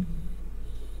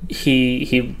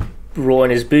he wrote in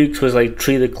his books was like,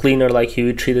 treat the cleaner like he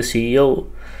would treat the CEO.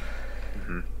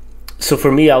 So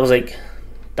for me, I was like,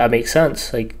 that makes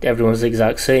sense. Like everyone's the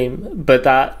exact same, but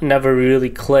that never really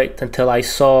clicked until I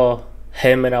saw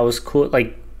him and I was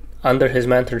under his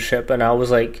mentorship, and I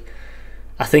was like,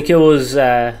 I think it was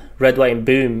Red, White, and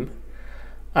Boom,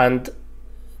 and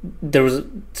there was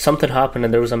something happened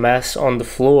and there was a mess on the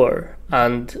floor,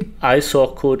 and I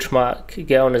saw Coach Mac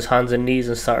get on his hands and knees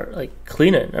and start like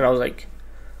cleaning, and I was like,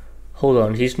 hold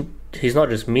on, he's not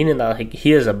just meaning that, like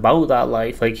he is about that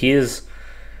life, like he is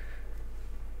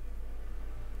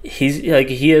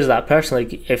that person.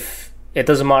 Like if it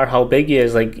doesn't matter how big he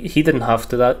is, like he didn't have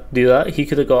to do that. He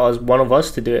could have got as one of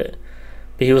us to do it,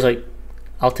 but he was like,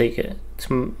 I'll take it.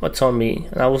 It's on me.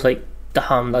 And I was like,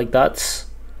 damn, like that's,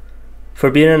 for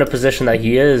being in a position that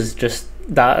he is, just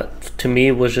that to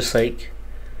me was just like,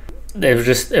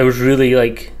 it was really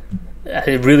like,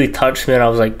 it really touched me, and I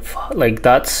was like, like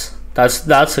that's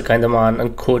the kind of man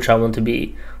and coach I want to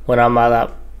be when I'm at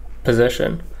that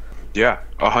position. Yeah,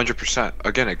 100%.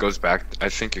 Again, it goes back. I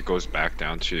think it goes back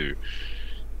down to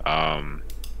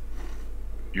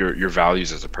your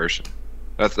values as a person.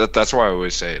 That's why I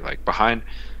always say, like behind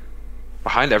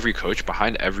every coach,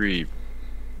 behind every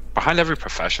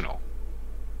professional,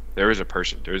 there is a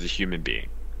person. There is a human being.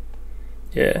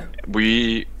 Yeah.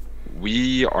 We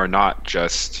are not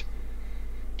just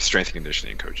strength and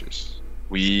conditioning coaches.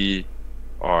 You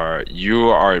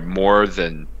are more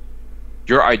than.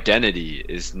 Your identity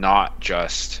is not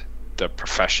just the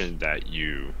profession that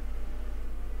you're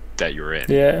in.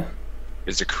 Yeah.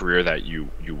 It's a career that you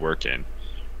work in.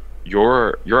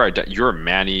 You're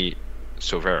Manny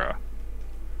Silvera.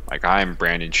 Like I'm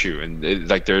Brandon Chu, and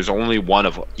like there's only one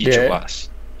of each of us.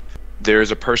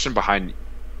 There's a person behind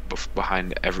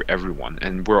everyone,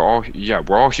 and we're all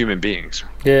human beings.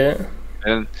 Yeah.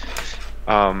 And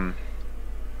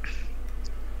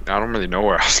I don't really know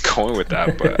where I was going with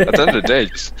that, but at the end of the day,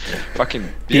 just fucking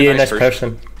be a nice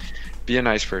person. Be a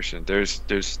nice person. There's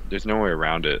no way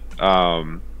around it.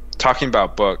 Talking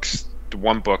about books, the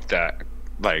one book that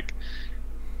like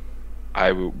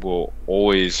I will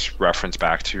always reference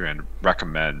back to and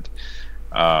recommend,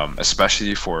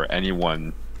 especially for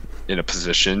anyone in a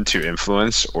position to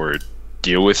influence or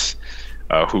deal with,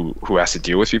 who has to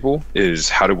deal with people, is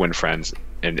How to Win Friends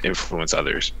and Influence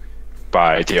Others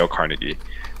by Dale Carnegie.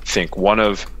 I think one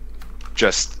of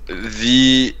just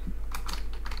there's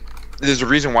a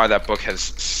reason why that book has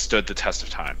stood the test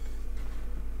of time.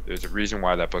 There's a reason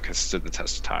why that book has stood the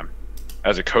test of time.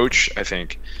 As a coach, I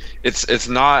think it's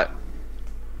not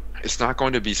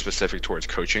going to be specific towards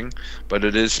coaching, but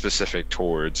it is specific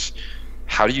towards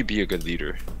how do you be a good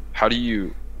leader? How do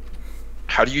you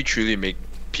truly make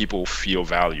people feel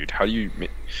valued? How do you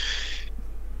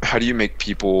make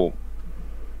people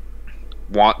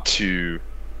want to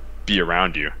be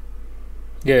around you?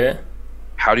 Yeah.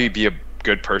 How do you be a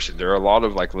good person? There are a lot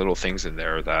of like little things in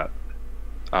there that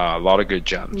a lot of good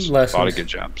gems. Lessons. A lot of good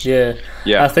gems. Yeah.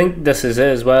 I think this is it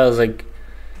as well, is like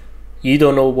you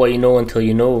don't know what you know until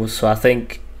you know. So I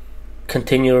think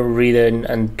continue reading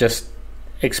and just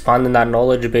expanding that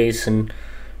knowledge base and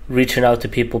reaching out to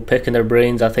people, picking their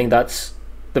brains. I think that's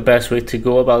the best way to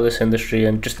go about this industry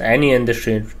and just any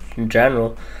industry in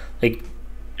general. Like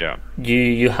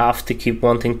you have to keep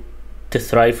wanting to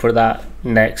thrive for that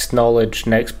next knowledge,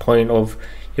 next point of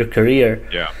your career.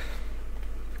 Yeah.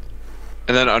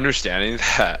 And then understanding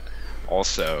that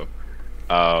also,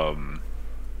 when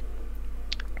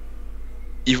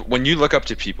you look up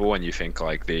to people and you think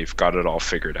like they've got it all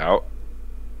figured out,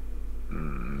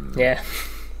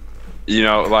 you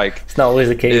know, like it's not always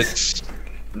the case.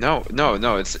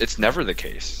 It's never the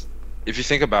case. If you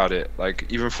think about it, like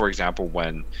even for example,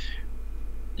 when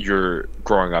you're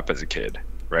growing up as a kid,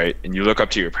 right? And you look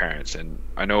up to your parents, and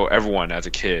I know everyone as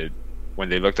a kid, when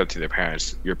they looked up to their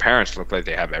parents, your parents look like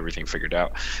they have everything figured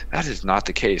out. That is not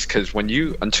the case, because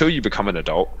until you become an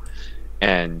adult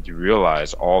and you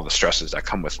realize all the stresses that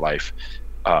come with life,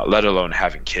 let alone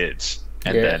having kids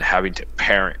and then having to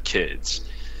parent kids,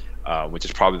 which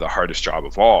is probably the hardest job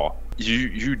of all,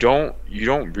 you don't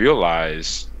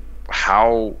realize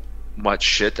how much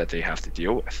shit that they have to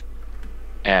deal with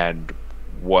and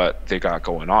what they got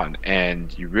going on.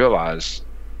 And you realize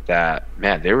that,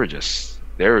 man, they were just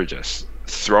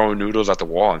throwing noodles at the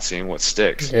wall and seeing what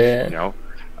sticks. You know,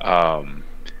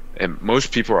 and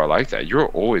most people are like that. You're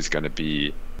always going to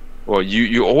be, well,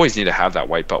 you always need to have that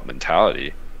white belt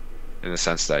mentality, in the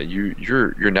sense that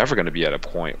you're never going to be at a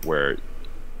point where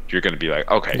you're going to be like,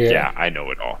 okay, yeah, I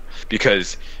know it all.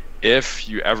 Because if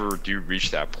you ever do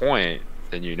reach that point,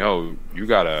 then you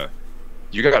gotta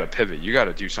pivot. You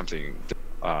gotta do something.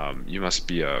 You must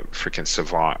be a freaking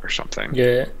savant or something.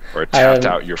 Or tapped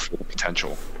out your full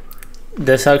potential.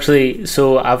 This actually,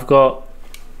 so I've got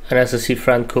an SSC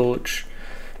friend coach,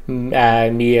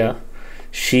 Mia.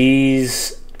 She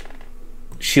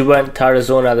went to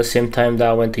Arizona at the same time that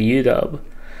I went to UW.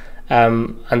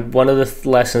 And one of the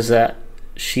lessons that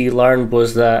she learned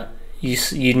was that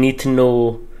you need to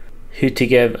know who to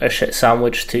give a shit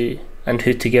sandwich to and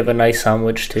who to give a nice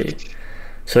sandwich to.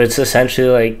 So it's essentially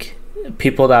like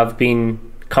people that have been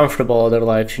comfortable all their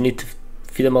lives, you need to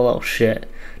feed them a little shit.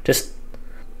 Just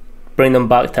bring them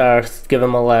back to earth, give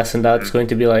them a lesson that's going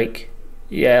to be like,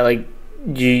 yeah, like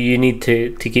you need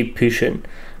to keep pushing.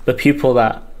 But people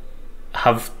that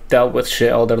have dealt with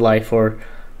shit all their life or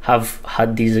have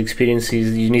had these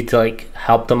experiences, you need to like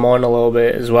help them on a little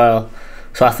bit as well.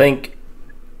 So I think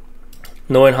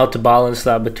knowing how to balance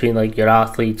that between like your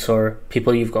athletes or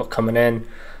people you've got coming in,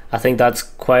 I think that's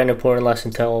quite an important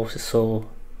lesson to also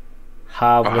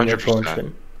have when you're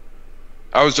coaching.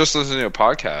 I was just listening to a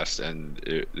podcast, and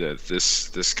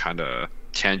this kind of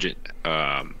tangent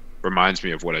reminds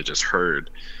me of what I just heard.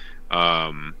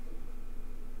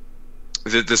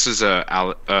 This is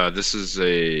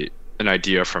an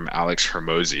idea from Alex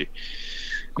Hermosi.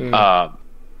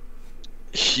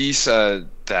 He said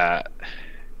that,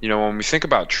 when we think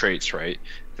about traits, right,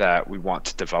 that we want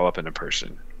to develop in a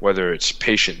person, whether it's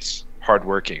patience,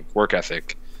 hardworking, work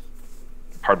ethic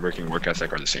are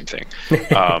the same thing.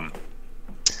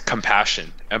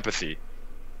 Compassion, empathy.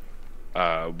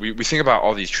 We think about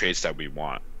all these traits that we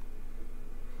want,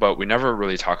 but we never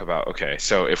really talk about, okay,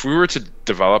 so if we were to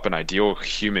develop an ideal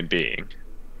human being,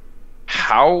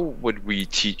 how would we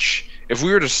teach, if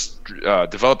we were to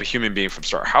develop a human being from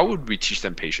start, how would we teach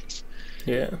them patience?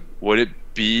 Would it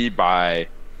be by,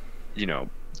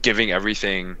 giving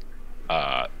everything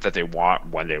that they want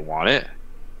when they want it?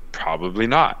 Probably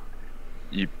not.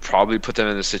 You probably put them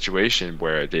in a situation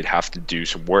where they'd have to do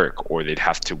some work, or they'd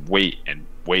have to wait and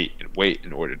wait and wait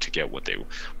in order to get what they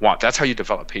want. That's how you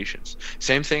develop patience.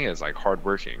 Same thing as like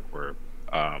hardworking, or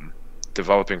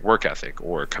developing work ethic,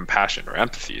 or compassion, or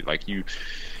empathy. Like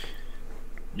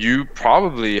you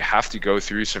probably have to go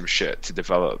through some shit to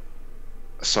develop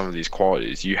some of these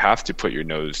qualities. You have to put your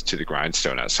nose to the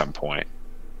grindstone at some point.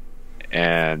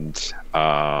 And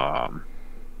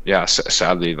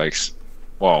sadly, like,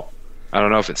 well, I don't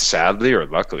know if it's sadly or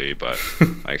luckily, but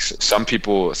like some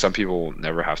people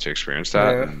never have to experience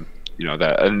that. And,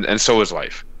 that, and so is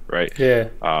life, right?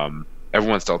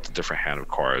 Everyone's dealt a different hand of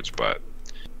cards, but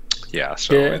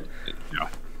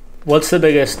what's the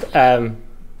biggest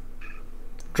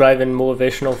driving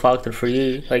motivational factor for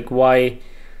you? Like, why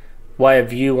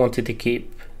have you wanted to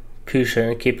keep pushing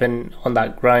and keeping on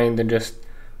that grind and just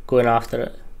going after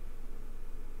it?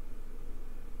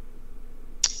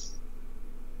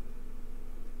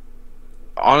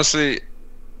 Honestly,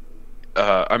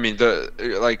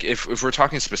 if we're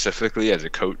talking specifically as a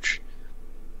coach,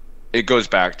 it goes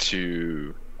back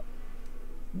to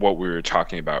what we were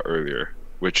talking about earlier,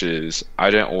 which is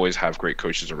I didn't always have great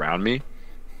coaches around me,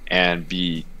 and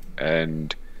in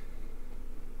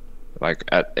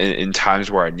times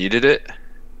where I needed it,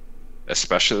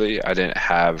 especially, I didn't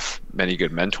have many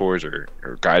good mentors or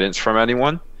guidance from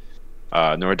anyone,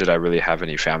 nor did I really have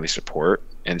any family support.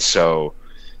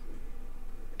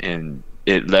 And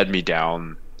it led me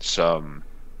down some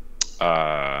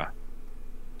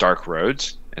dark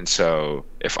roads. And so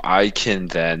if I can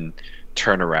then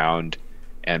turn around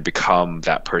and become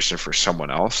that person for someone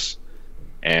else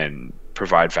and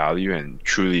provide value and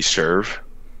truly serve,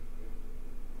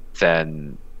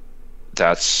 then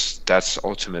that's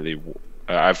ultimately,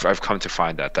 I've come to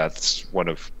find that that's one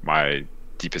of my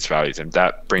deepest values, and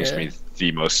that brings me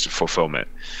the most fulfillment.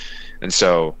 And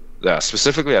so,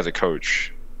 specifically as a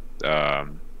coach,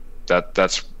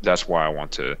 That's why I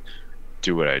want to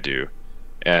do what I do.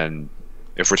 And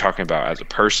if we're talking about as a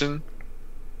person,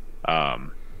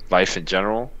 life in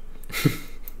general,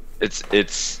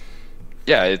 it's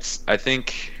yeah, I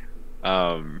think,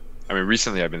 I mean,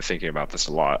 recently I've been thinking about this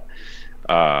a lot,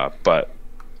 but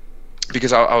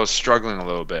because I was struggling a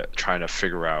little bit trying to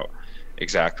figure out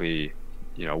exactly,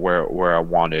 where I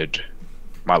wanted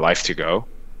my life to go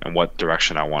and what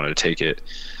direction I wanted to take it.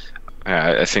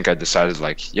 I think I decided,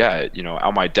 like, yeah,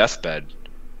 on my deathbed,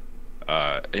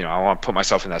 I want to put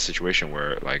myself in that situation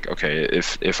where, like, okay,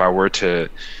 if I were to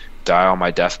die on my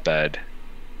deathbed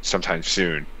sometime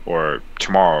soon or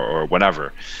tomorrow or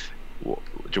whenever,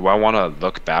 do I want to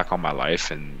look back on my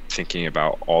life and thinking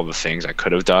about all the things I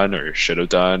could have done or should have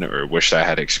done or wished I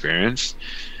had experienced,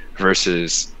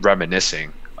 versus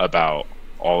reminiscing about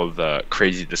all of the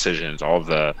crazy decisions, all of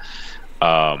the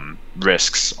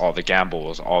risks, all the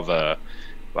gambles, all the,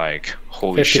 like,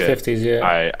 holy 50, shit, 50s,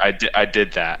 yeah. I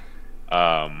did that,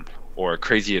 or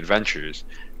crazy adventures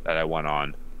that I went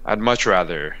on. I'd much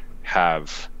rather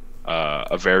have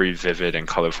a very vivid and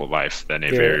colorful life than a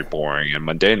very boring and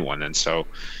mundane one. And so,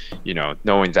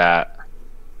 knowing that,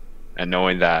 and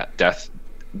knowing that death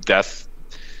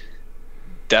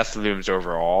looms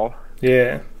over all,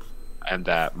 and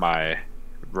that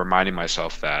reminding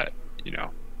myself that,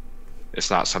 it's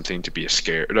not something to be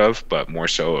scared of, but more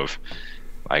so of,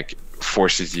 like,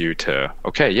 forces you to,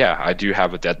 okay, yeah, I do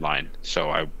have a deadline, so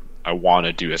I want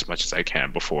to do as much as I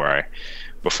can before I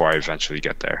eventually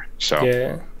get there.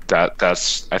 So I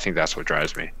think that's what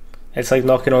drives me. It's like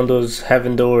knocking on those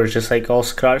heaven doors, just like all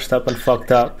scratched up and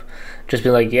fucked up, just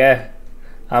being like, yeah,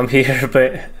 I'm here,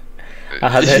 but I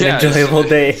had an enjoyable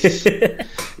day.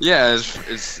 Yeah,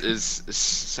 it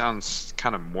sounds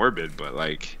kind of morbid, but,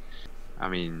 like, I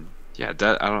mean, yeah,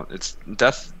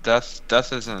 death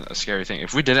isn't a scary thing.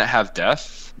 If we didn't have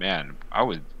death, man, I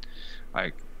would,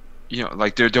 like,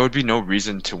 like, there would be no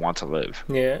reason to want to live.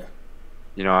 Yeah.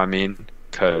 You know what I mean?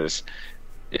 Because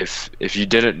if you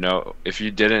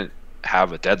didn't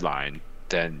have a deadline,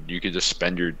 then you could just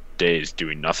spend your days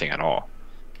doing nothing at all,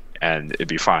 and it'd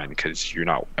be fine because you're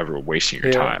not ever wasting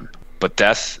your time. But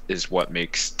death is what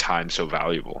makes time so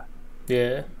valuable.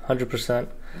 Yeah, 100%.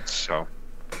 So,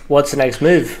 what's the next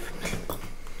move?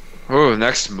 Oh,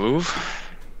 next move?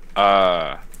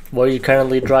 What are you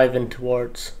currently driving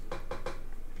towards?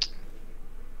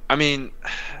 I mean,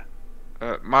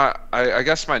 I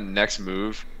guess my next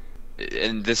move,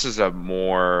 and this is a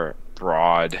more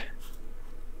broad,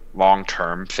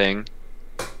 long-term thing,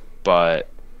 but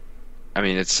I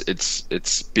mean,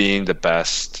 it's being the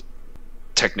best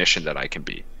technician that I can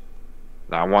be.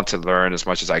 I want to learn as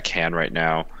much as I can right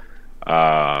now.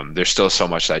 There's still so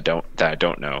much that I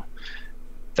don't know.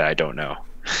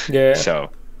 Yeah. So,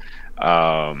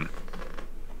 broadening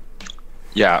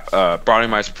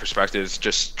my perspectives,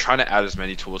 just trying to add as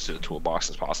many tools to the toolbox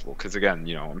as possible. Because, again,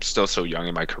 I'm still so young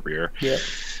in my career. Yeah.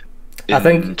 I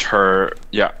think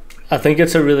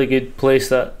it's a really good place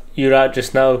that you're at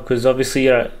just now, because obviously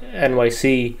you're at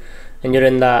NYC and you're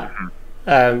in that.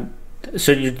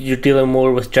 So you're dealing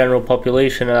more with general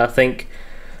population, and I think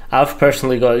I've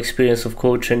personally got experience of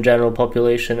coaching general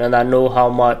population, and I know how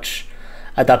much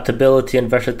adaptability and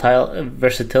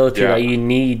versatility that you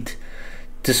need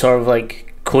to sort of,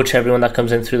 like, coach everyone that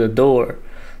comes in through the door.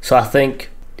 So I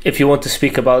think if you want to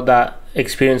speak about that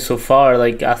experience so far,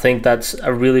 like, I think that's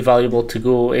a really valuable to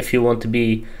go if you want to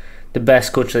be the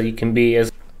best coach that you can be.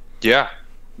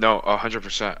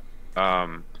 100%.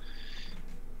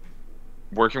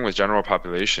 Working with general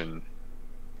population,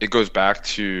 it goes back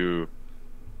to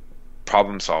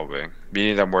problem solving,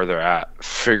 meeting them where they're at,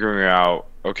 figuring out,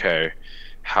 okay,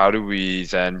 how do we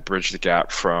then bridge the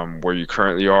gap from where you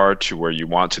currently are to where you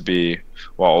want to be,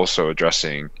 while also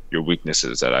addressing your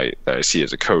weaknesses that I see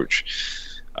as a coach.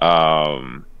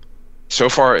 So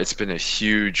far, it's been a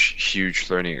huge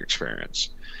learning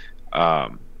experience,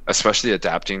 especially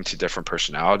adapting to different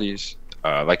personalities.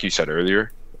 Like you said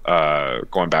earlier,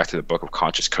 going back to the book of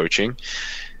conscious coaching,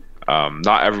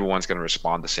 not everyone's going to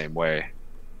respond the same way.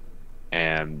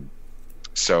 And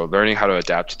so learning how to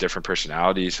adapt to different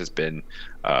personalities has been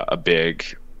a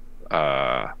big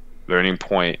learning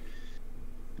point.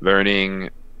 Learning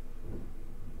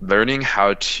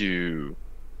how to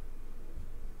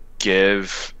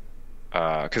give,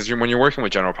 because when you're working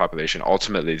with general population,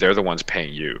 ultimately they're the ones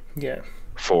paying you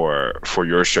for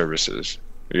your services.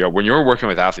 When you're working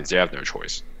with athletes, they have no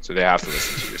choice, so they have to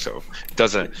listen to you. So it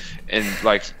doesn't, and,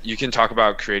 like, you can talk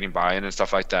about creating buy-in and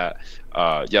stuff like that.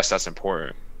 Yes, that's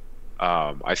important.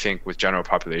 I think with general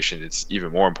population, it's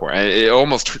even more important. It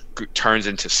almost turns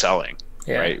into selling,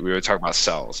 Yeah. right? We would talk about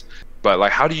sells, but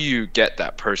like, how do you get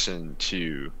that person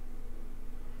to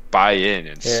buy in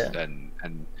and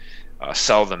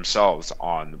sell themselves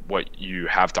on what you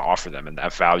have to offer them and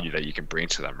that value that you can bring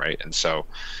to them, right? And so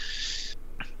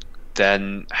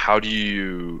then how do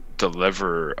you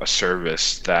deliver a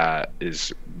service that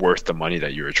is worth the money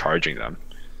that you are charging them?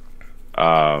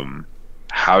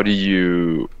 How do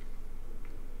you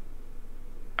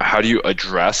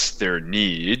address their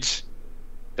needs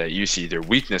that you see, their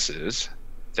weaknesses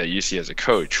that you see as a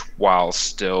coach, while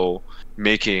still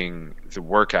making the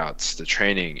workouts, the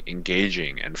training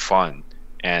engaging and fun,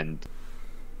 and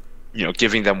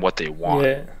giving them what they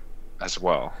want as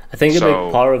well? I think a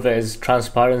big part of it is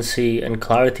transparency and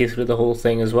clarity through the whole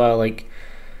thing as well. Like,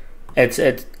 it's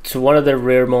one of the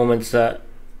rare moments that,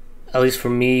 at least for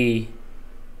me,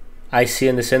 I see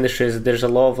in this industry, is that there's a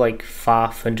lot of like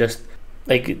faff and just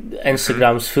like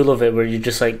Instagram's full of it, where you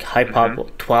just like hype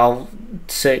up 12,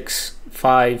 6,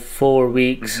 5, 4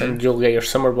 weeks and you'll get your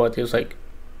summer body. It's like,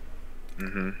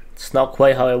 it's not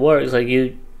quite how it works. Like,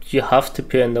 you have to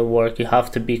put in the work, you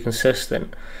have to be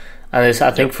consistent. And it's,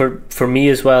 I think for me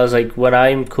as well, is like when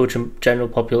I'm coaching general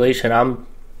population, I'm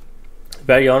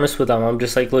very honest with them. I'm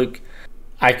just like, look,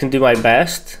 I can do my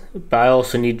best, but I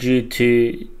also need you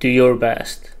to do your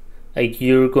best. Like,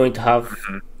 you're going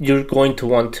to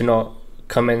want to not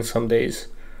come in some days.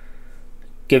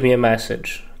 Give me a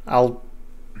message. I'll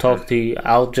talk to you.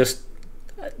 I'll just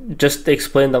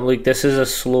explain them, like, this is a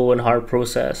slow and hard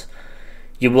process.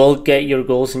 You will get your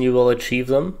goals and you will achieve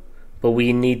them, but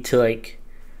we need to like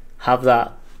have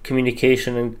that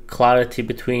communication and clarity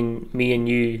between me and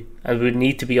you, and we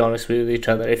need to be honest with each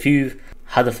other. If you've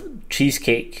had a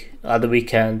cheesecake at the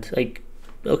weekend, like,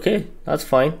 okay, that's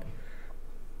fine.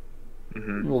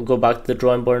 We'll go back to the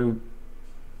drawing board and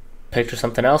picture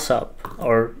something else up,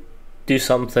 or do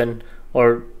something,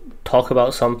 or talk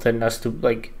about something as to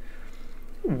like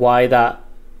why that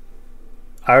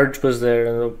urge was there.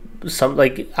 And some,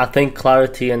 like, I think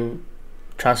clarity and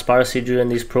transparency during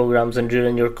these programs and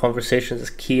during your conversations is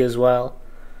key as well.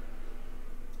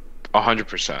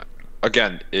 100%.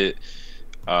 Again, if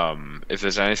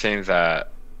there's anything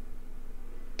that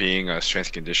being a strength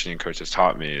and conditioning coach has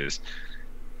taught me, is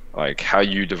like, how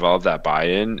you develop that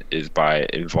buy-in is by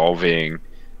involving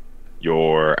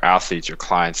your athletes, your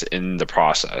clients in the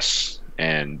process,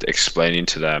 and explaining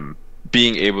to them,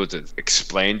 being able to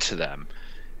explain to them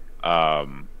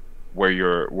where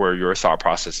your thought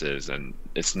process is, and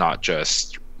it's not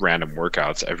just random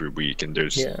workouts every week, and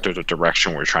there's a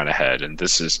direction we're trying to head, and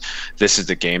this is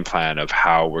the game plan of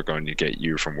how we're going to get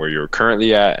you from where you're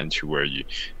currently at and to where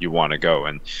you want to go.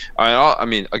 And I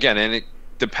mean, again, and it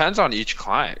depends on each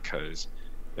client, because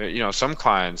some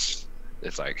clients,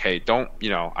 it's like, hey,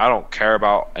 I don't care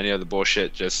about any of the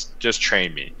bullshit, just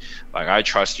train me, like, I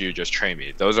trust you, just train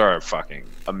me. Those are fucking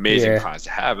amazing clients to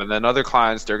have. And then other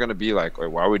clients, they're going to be like, wait,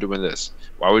 why are we doing this?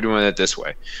 Why are we doing it this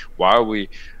way? Why are we?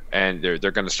 And they're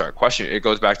going to start questioning. It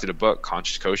goes back to the book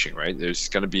Conscious Coaching, right? There's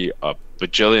going to be a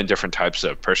bajillion different types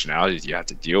of personalities you have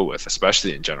to deal with,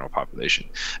 especially in general population,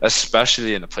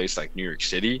 especially in a place like New York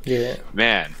City.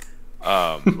 Man,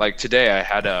 like today I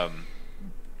had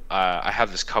I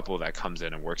have this couple that comes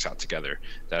in and works out together,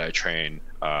 that I train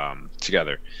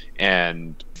together,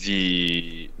 and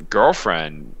the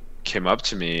girlfriend came up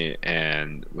to me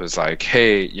and was like,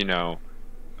 hey,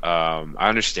 I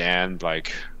understand,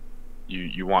 like,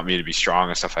 you want me to be strong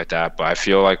and stuff like that, but I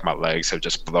feel like my legs have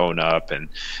just blown up and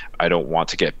I don't want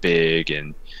to get big,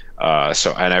 and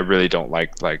so I really don't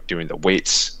like doing the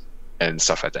weights and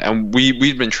stuff like that. And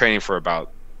we've been training for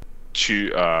about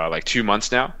 2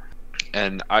 months now.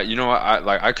 And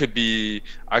I could be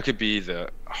the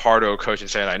hardo coach and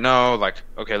say, I know, like,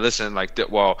 okay, listen, like,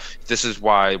 well, this is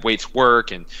why weights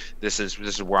work, and this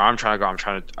is where I'm trying to go.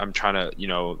 I'm trying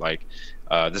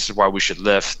to this is why we should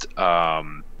lift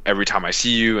every time I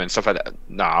see you and stuff like that.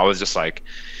 No, I was just like,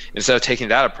 instead of taking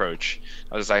that approach,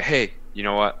 I was like, hey, you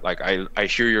know what? Like, I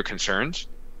hear your concerns,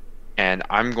 and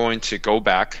I'm going to go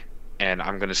back and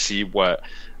I'm going to see what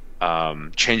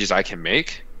changes I can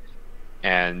make.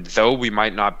 And though we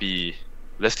might not be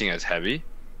lifting as heavy,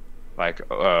 like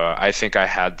I think I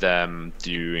had them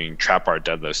doing trap bar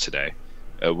deadlifts today.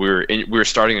 We were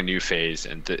starting a new phase,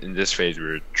 and in this phase we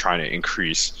were trying to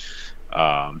increase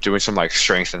doing some like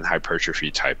strength and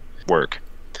hypertrophy type work.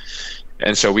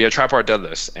 And so we had trap bar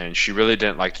deadlifts, and she really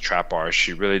didn't like the trap bars.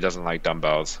 She really doesn't like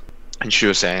dumbbells. And she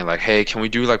was saying like, hey, can we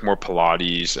do like more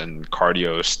Pilates and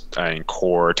cardio and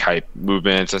core type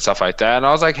movements and stuff like that? And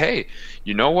I was like, hey,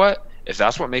 you know what? If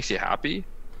that's what makes you happy,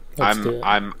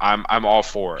 I'm all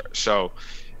for it. So,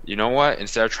 you know what,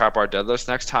 instead of trap bar deadlifts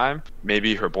next time,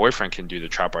 maybe her boyfriend can do the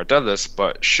trap bar deadlifts,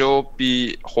 but she'll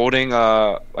be holding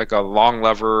a long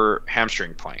lever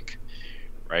hamstring plank,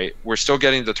 right? We're still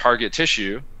getting the target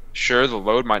tissue. Sure, the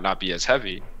load might not be as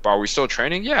heavy, but are we still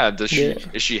training? Yeah.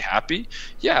 Is she happy?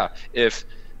 Yeah. If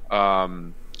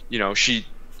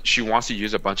she wants to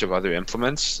use a bunch of other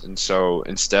implements, and so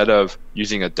instead of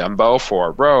using a dumbbell for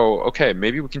a row, okay,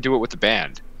 maybe we can do it with the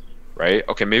band, right?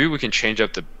 Okay, maybe we can change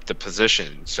up the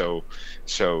position so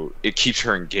it keeps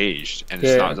her engaged, and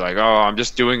it's not like, oh, I'm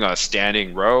just doing a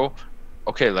standing row.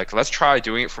 Okay, like let's try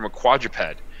doing it from a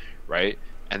quadruped, right?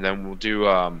 And then we'll do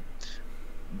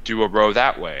a row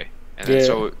that way, and then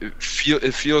so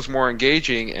it feels more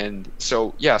engaging. And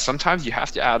so sometimes you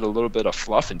have to add a little bit of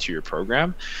fluff into your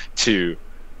program to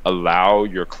allow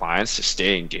your clients to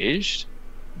stay engaged.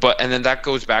 And then that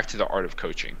goes back to the art of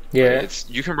coaching. Right?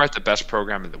 You can write the best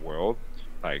program in the world,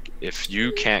 like if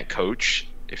you can't coach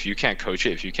it, if you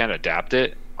can't adapt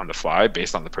it on the fly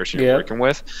based on the person you're working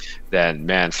with, then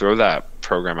man, throw that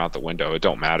program out the window. It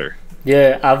don't matter.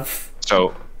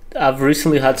 I've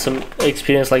recently had some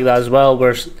experience like that as well,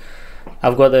 where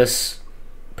I've got this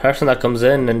person that comes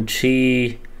in, and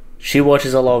she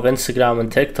watches a lot of Instagram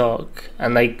and TikTok,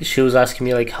 and like she was asking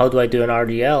me like, how do I do an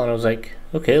RDL? And I was like,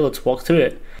 okay, let's walk through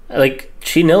it. Like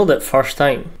she nailed it first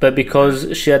time, but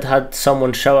because she had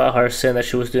someone shout at her saying that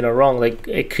she was doing it wrong, like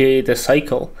it created a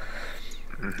cycle.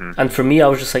 And for me, I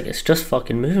was just like, it's just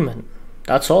fucking movement.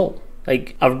 That's all.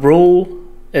 Like a row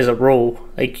is a row.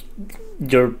 Like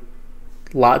your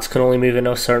lats can only move in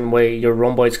a certain way. Your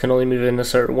rhomboids can only move in a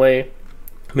certain way.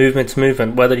 Movement's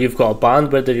movement. Whether you've got a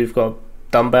band, whether you've got a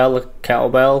dumbbell, a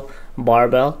kettlebell,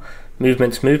 barbell,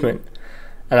 movement's movement.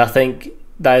 And I think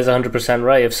that is 100%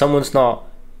 right. If someone's not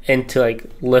into like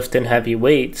lifting heavy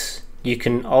weights, you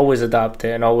can always adapt it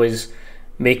and always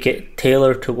make it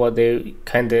tailored to what they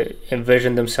kind of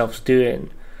envision themselves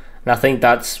doing. And I think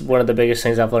that's one of the biggest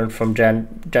things I've learned from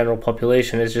general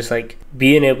population is just like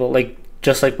being able, like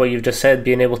just like what you've just said,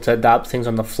 being able to adapt things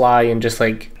on the fly, and just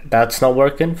like, that's not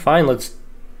working, fine, let's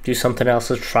do something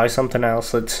else, let's try something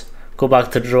else, let's go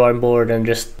back to the drawing board. And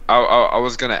just I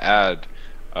was gonna add,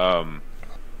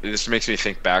 this makes me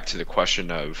think back to the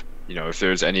question of, if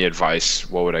there's any advice,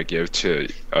 what would I give to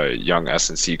young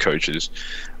S&C coaches?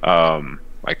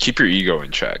 Like, keep your ego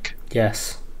in check.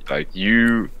 Yes. Like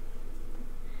you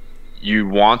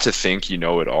want to think you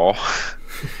know it all.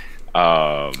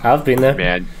 I've been there,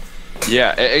 man.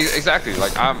 Yeah, exactly.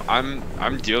 Like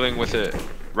I'm dealing with it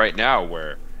right now,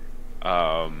 where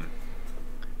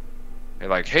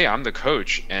like, hey, I'm the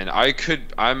coach, and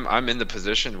I'm in the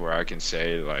position where I can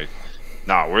say like,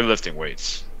 nah, we're lifting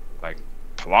weights. Like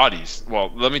Pilates,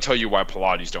 well, let me tell you why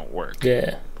Pilates don't work.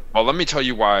 Well, let me tell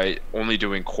you why only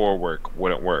doing core work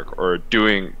wouldn't work, or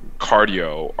doing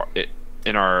cardio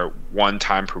in our 1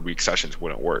 time per week sessions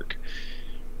wouldn't work,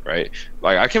 right?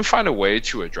 Like I can find a way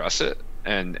to address it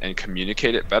and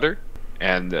communicate it better.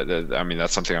 And I mean,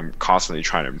 that's something I'm constantly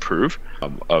trying to improve,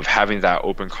 of having that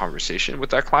open conversation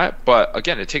with that client. But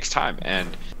again, it takes time, and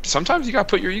sometimes you got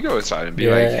to put your ego aside and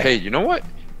be like, hey, you know what?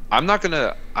 I'm not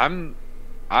the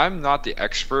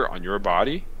expert on your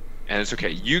body, and it's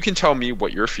okay. You can tell me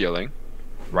what you're feeling,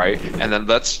 right? And then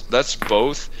let's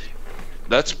both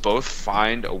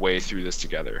find a way through this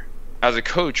together. As a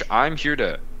coach, I'm here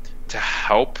to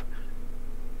help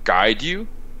guide you,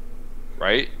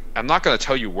 right? I'm not going to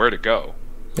tell you where to go.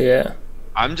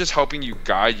 I'm just helping you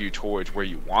guide you towards where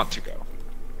you want to go.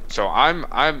 So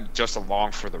I'm just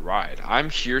along for the ride. I'm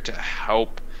here to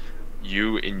help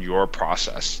you in your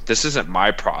process. This isn't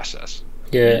my process.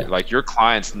 Like your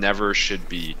clients never should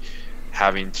be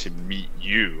having to meet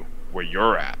you where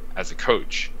you're at as a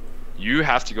coach. You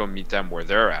have to go meet them where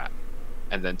they're at,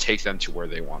 and then take them to where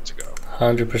they want to go.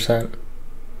 100%.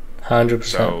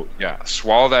 So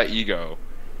swallow that ego.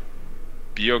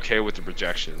 Be okay with the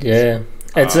projections.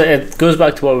 It goes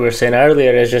back to what we were saying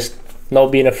earlier, is just not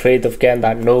being afraid of getting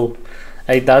that no.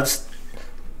 Like that's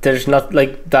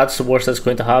the worst that's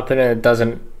going to happen, and it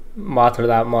doesn't matter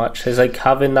that much. It's like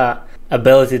having that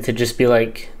ability to just be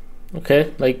like,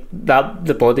 okay, like that,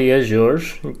 the body is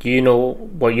yours. You know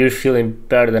what you're feeling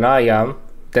better than I am,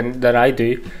 than I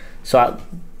do. So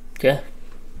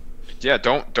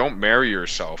don't marry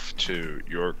yourself to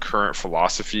your current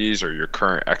philosophies or your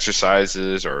current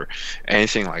exercises or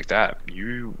anything like that.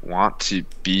 You want to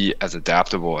be as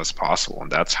adaptable as possible,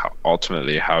 and that's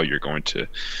ultimately how you're going to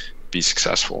be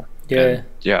successful.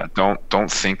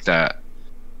 Don't think that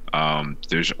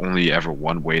there's only ever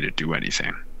one way to do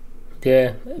anything.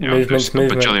 There's a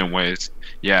bajillion ways.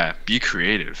 Be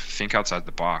creative, think outside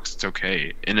the box. It's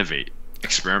okay. Innovate.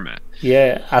 experiment.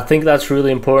 Yeah, I think that's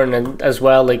really important, and as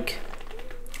well, like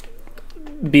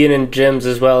being in gyms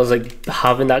as well as like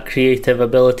having that creative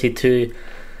ability to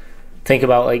think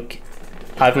about like,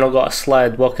 I've not got a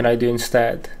sled, what can I do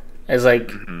instead? It's like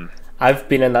Mm-hmm. I've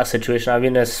been in that situation. I've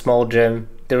been in a small gym.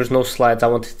 There was no sleds. I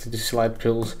wanted to do sled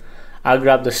pulls. I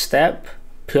grabbed a step,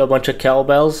 put a bunch of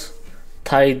kettlebells,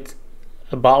 tied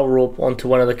a battle rope onto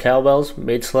one of the kettlebells,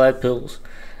 made sled pulls.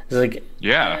 It's like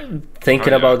Yeah.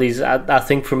 thinking Oh, yeah. about these. I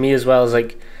think for me as well is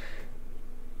like,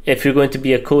 if you're going to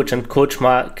be a coach, and Coach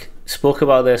Mac spoke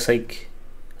about this, like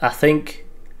I think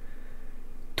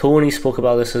Tony spoke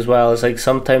about this as well. It's like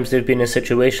sometimes they've been in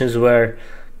situations where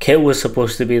kit was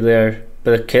supposed to be there,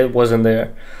 but the kit wasn't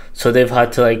there. So they've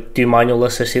had to like do manual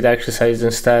assisted exercise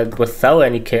instead without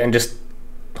any kit and just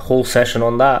whole session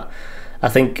on that. I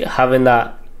think having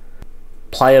that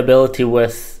pliability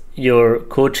with your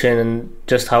coaching and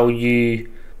just how you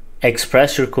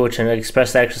express your coaching,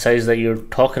 express the exercise that you're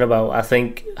talking about, I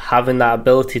think having that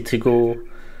ability to go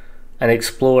and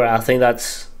explore, I think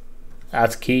that's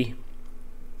key.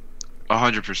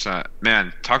 100%.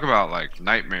 Man, talk about like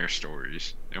nightmare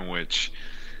stories in which,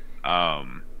 I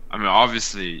mean,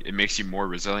 obviously it makes you more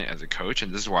resilient as a coach,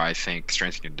 and this is why I think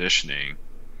strength and conditioning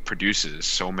produces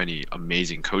so many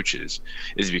amazing coaches,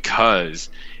 is because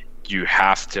you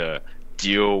have to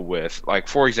deal with, like,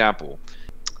 for example,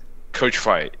 Coach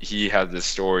Fight, he had this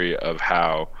story of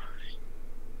how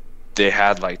they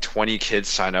had like 20 kids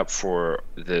sign up for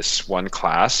this one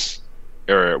class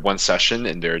or one session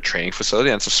in their training facility,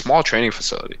 and it's a small training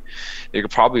facility. They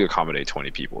could probably accommodate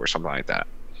 20 people or something like that.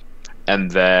 And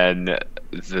then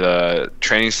the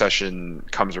training session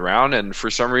comes around, and for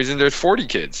some reason there's 40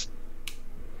 kids.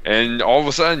 And all of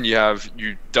a sudden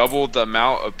you doubled the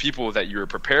amount of people that you were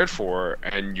prepared for,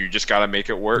 and you just got to make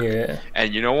it work. Yeah.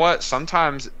 And you know what?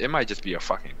 Sometimes it might just be a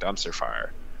fucking dumpster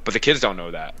fire, but the kids don't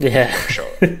know that. Yeah. Show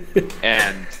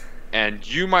and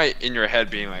you might in your head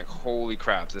being like, holy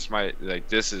crap, this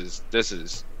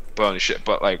is blowing shit.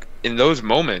 But like in those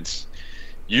moments,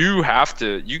 you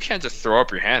can't just throw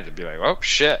up your hands and be like, oh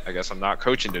shit, I guess I'm not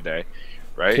coaching today,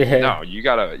 right? Yeah. No, you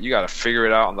gotta figure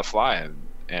it out on the fly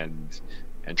and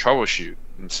troubleshoot.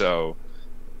 And so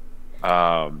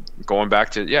going back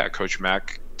to Coach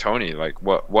Mac, Tony, like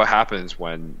what happens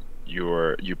when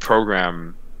you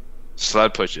program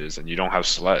sled pushes and you don't have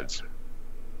sleds?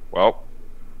 Well,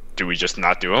 do we just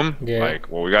not do them? Yeah.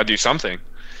 Like, well, we gotta do something.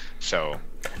 So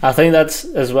I think that's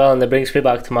as well, and that brings me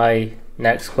back to my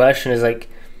next question, is like,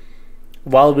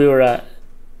 while we were at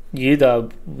UW,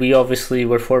 we obviously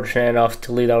were fortunate enough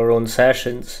to lead our own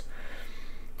sessions,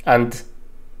 and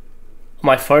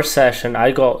my first session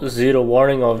I got zero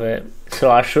warning of it.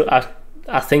 So I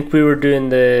think we were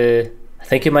doing I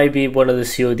think it might be one of the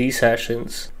COD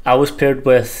sessions. I was paired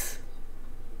with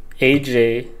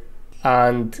AJ,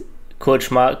 and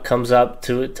Coach Matt comes up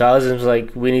to us and was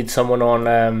like, we need someone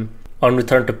on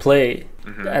return to play.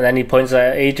 Mm-hmm. And then he points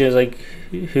at AJ, was like,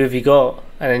 who have you got?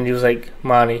 And then he was like,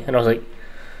 Manny. And I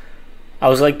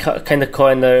was like kind of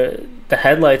caught in the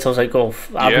headlights. I was like, oh,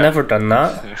 I've never done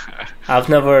that. I've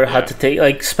never had to take,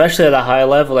 like, especially at a high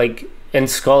level, like in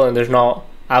Scotland, there's nothing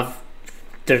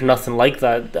like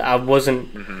that.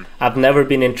 I've never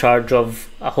been in charge of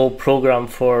a whole program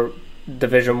for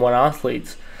Division 1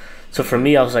 athletes. So for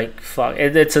me, I was like, fuck,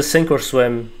 it's a sink or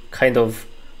swim kind of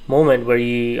moment where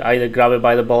you either grab it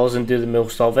by the balls and do the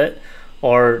most of it,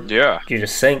 or you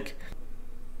just sink.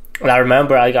 And I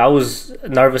remember I was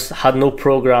nervous, had no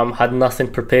program, had nothing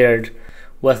prepared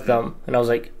with them, and I was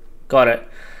like, got it.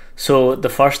 So the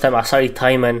first time I started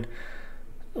timing,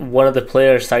 one of the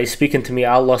players started speaking to me,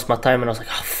 I lost my time, and I was like,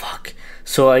 oh fuck.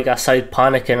 So like I started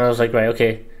panicking, and I was like, right,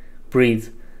 okay, breathe,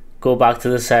 go back to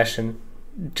the session,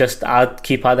 just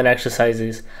keep adding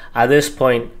exercises. At this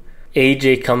point,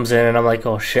 AJ comes in, and I'm like,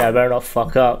 oh shit, I better not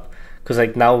fuck up, because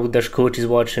like now there's coaches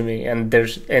watching me and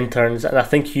there's interns, and I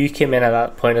think you came in at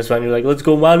that point as well, and you're like, let's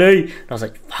go Manny, and I was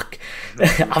like, fuck,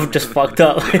 I've just fucked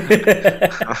up.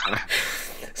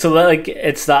 So like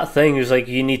it's that thing, it's like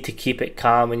you need to keep it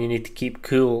calm and you need to keep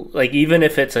cool, like even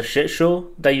if it's a shit show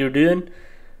that you're doing,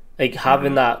 like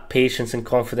having that patience and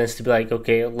confidence to be like,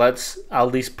 okay, let's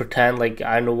at least pretend like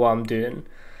I know what I'm doing.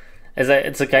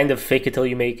 It's a kind of fake it till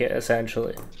you make it,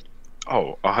 essentially.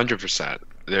 Oh, 100%.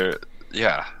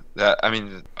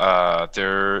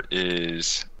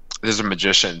 There's a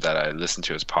magician that I listen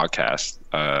to his podcast.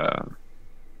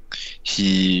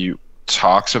 He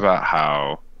talks about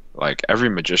how like every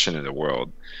magician in the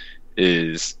world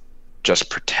is just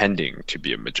pretending to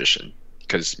be a magician,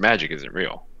 because magic isn't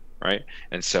real, right?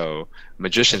 And so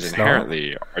magicians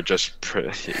inherently are just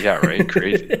crazy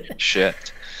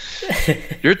shit.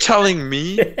 You're telling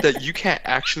me that you can't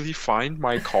actually find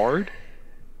my card?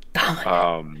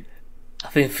 Damn it.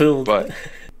 I've been fooled. But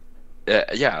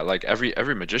yeah, like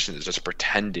every magician is just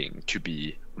pretending to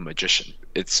be a magician.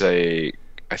 It's I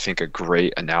think a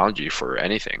great analogy for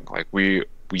anything. Like we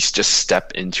just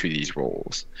step into these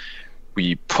roles.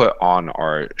 We put on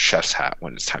our chef's hat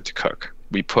when it's time to cook.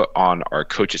 We put on our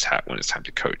coach's hat when it's time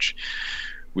to coach.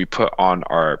 We put on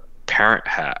our parent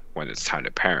hat when it's time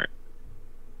to parent.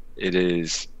 It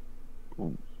is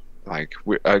like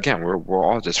we're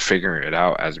all just figuring it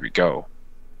out as we go.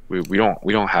 We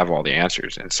don't have all the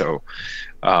answers, and so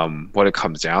what it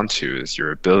comes down to is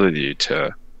your ability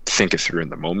to think it through in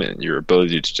the moment, your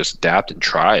ability to just adapt and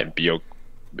try and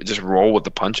just roll with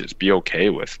the punches, be okay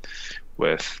with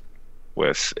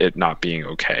it not being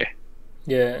okay.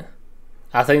 Yeah,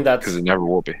 I think that's because it never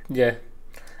will be. Yeah,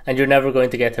 and you're never going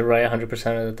to get it right 100%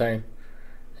 of the time.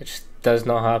 It just does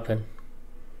not happen.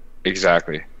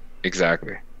 Exactly.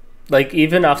 Like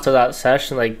even after that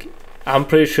session, like I'm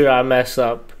pretty sure I messed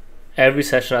up every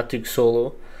session I took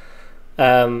solo.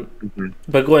 But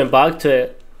going back to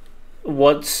it,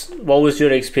 what was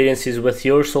your experiences with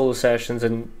your solo sessions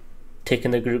and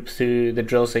taking the group through the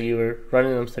drills that you were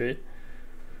running them through?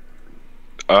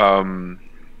 I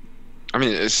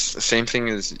mean, it's the same thing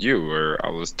as you, where I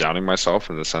was doubting myself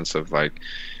in the sense of like,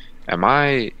 am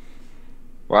I?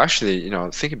 Well, actually,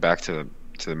 thinking back to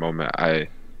the moment, I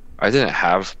didn't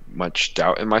have much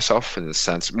doubt in myself in the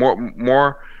sense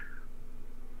more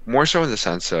so in the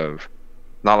sense of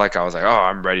not like I was like, oh,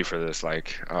 I'm ready for this,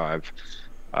 like, oh,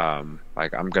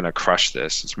 like I'm gonna crush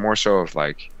this. It's more so of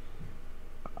like,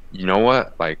 you know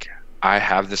what, like I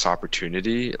have this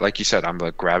opportunity, like you said, I'm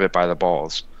gonna grab it by the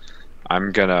balls.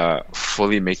 I'm gonna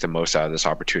fully make the most out of this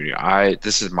opportunity.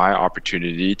 This is my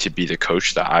opportunity to be the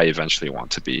coach that I eventually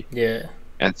want to be. Yeah.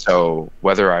 And so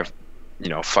whether I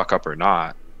fuck up or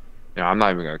not, I'm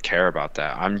not even gonna care about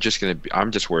that. I'm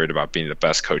just worried about being the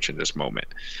best coach in this moment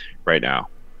right now.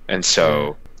 And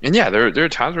so and yeah, there are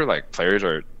times where like players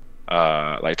are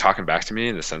like talking back to me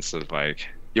in the sense of like,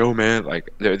 yo man, like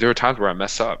there are times where I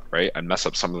mess up, right? I mess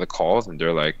up some of the calls and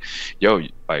they're like, yo, you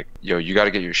got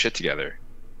to get your shit together.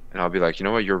 And I'll be like, you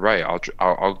know what, you're right.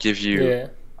 I'll give you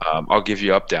I'll give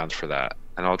you up downs for that.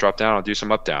 And I'll drop down, I'll do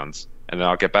some up downs, and then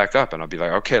I'll get back up and I'll be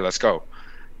like, okay, let's go.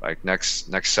 Like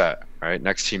next set, right?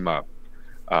 Next team up.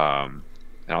 And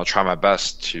I'll try my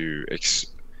best to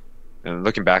and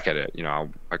looking back at it, I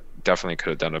definitely could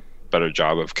have done a better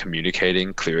job of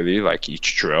communicating clearly, like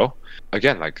each drill.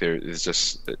 Again, like that's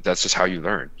just how you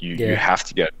learn. You have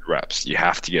to get reps. You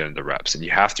have to get into reps, and you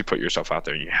have to put yourself out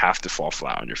there, and you have to fall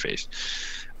flat on your face.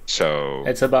 So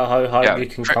it's about how hard you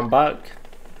can come back.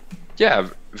 Yeah,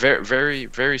 very, very,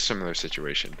 very similar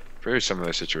situation. Very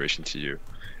similar situation to you.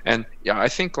 And yeah, I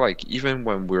think like even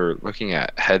when we're looking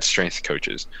at head strength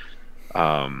coaches,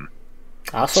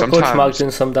 I saw Coach Mark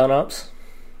doing some down ups.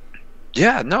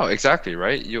 Yeah, no, exactly,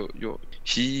 right.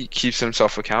 He keeps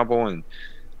himself accountable, and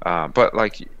but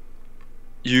like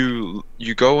you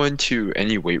go into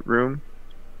any weight room,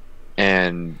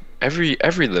 and every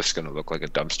lift's gonna look like a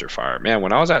dumpster fire. Man,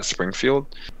 when I was at Springfield,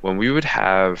 when we would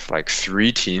have like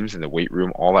 3 teams in the weight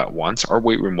room all at once, our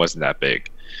weight room wasn't that big.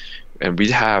 And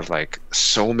we'd have like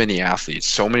so many athletes,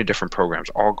 so many different programs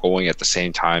all going at the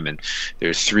same time. And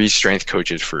there's 3 strength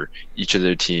coaches for each of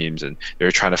their teams. And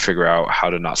they're trying to figure out how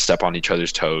to not step on each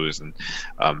other's toes, and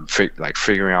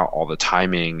figuring out all the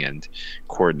timing and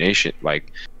coordination.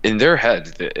 Like in their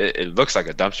head, it looks like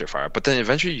a dumpster fire, but then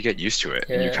eventually you get used to it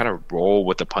and you kind of roll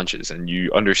with the punches and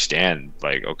you understand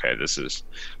like, okay, this is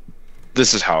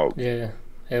how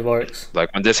it works.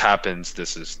 Like when this happens,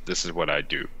 this is what I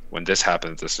do. When this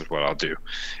happens, this is what I'll do.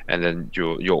 And then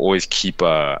you'll always keep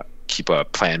a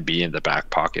plan B in the back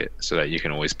pocket so that you can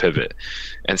always pivot.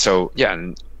 And so yeah,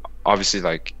 and obviously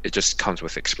like it just comes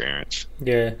with experience.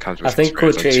 Yeah. I think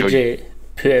Coach AJ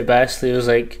put it best. He was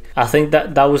like, I think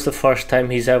that was the first time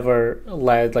he's ever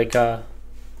led like a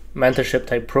mentorship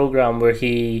type program where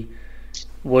he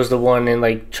was the one in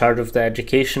like charge of the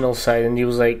educational side, and he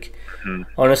was like,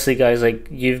 honestly guys, like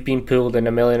you've been pulled in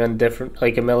a million and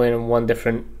one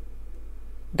different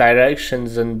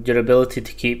directions, and your ability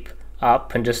to keep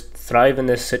up and just thrive in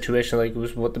this situation like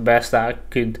was what the best that I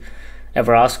could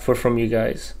ever ask for from you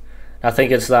guys. I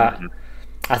think it's that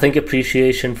I think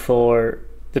appreciation for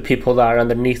the people that are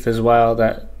underneath as well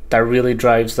that really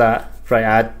drives that,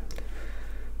 right,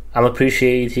 I'm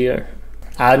appreciated here.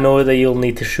 I know that you'll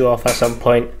need to show off at some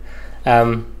point,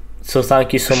 so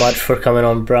thank you so much for coming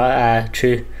on,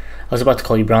 Chu. I was about to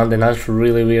call you Brandon. That's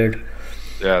really weird.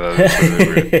 Yeah, that's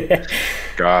really weird.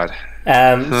 God.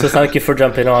 So thank you for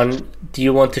jumping on. Do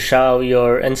you want to shout out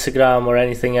your Instagram or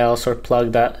anything else, or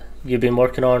plug that you've been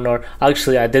working on? Or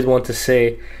actually, I did want to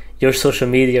say your social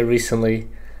media recently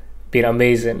been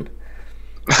amazing.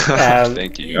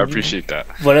 Thank you. I appreciate that.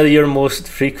 One of your most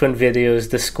frequent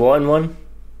videos, the squatting one,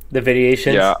 the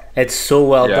variations, Yeah. it's so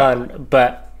well Yeah. done.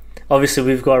 But obviously,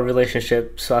 we've got a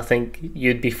relationship, so I think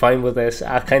you'd be fine with this.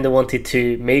 I kind of wanted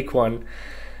to make one,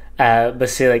 but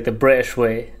say like the British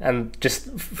way, and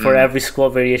just for every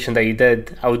squat variation that you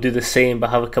did, I would do the same,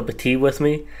 but have a cup of tea with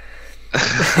me.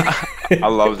 I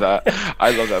love that.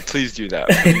 I love that. Please do that.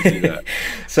 Please do that.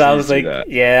 So I Please was do like, that.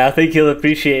 yeah, I think he'll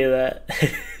appreciate that.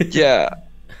 Yeah.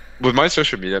 With my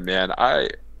social media, man,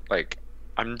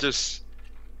 I'm just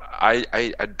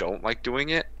I don't like doing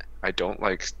it. I don't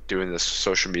like doing this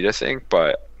social media thing,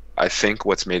 but I think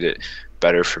what's made it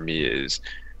better for me is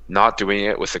not doing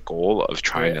it with the goal of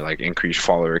trying to like increase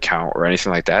follower count or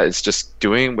anything like that. It's just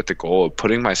doing with the goal of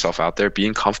putting myself out there,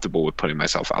 being comfortable with putting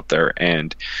myself out there,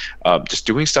 and just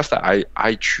doing stuff that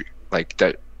like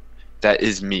that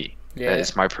is me, that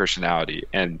is my personality,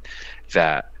 and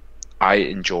that I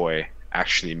enjoy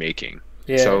actually making.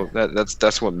 So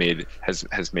that's what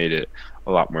has made it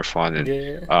a lot more fun.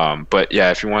 And but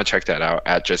yeah, if you want to check that out,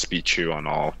 at Just Be Chu on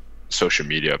all social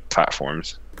media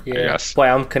platforms. I guess. Boy,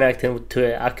 I'm connecting to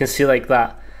it. I can see like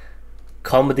that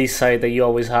comedy side that you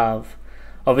always have.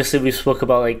 Obviously, we spoke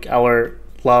about like our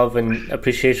love and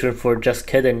appreciation for Just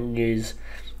Kidding news,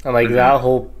 and like that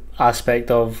whole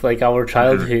aspect of like our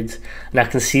childhood. And I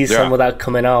can see some of that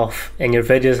coming off in your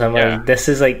videos. I'm like, this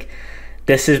is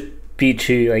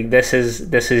Pichu, like this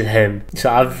is him.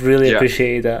 So I've really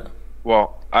appreciated that.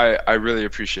 Well, I really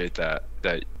appreciate that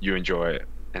you enjoy it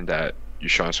and that you're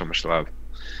showing so much love.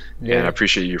 And I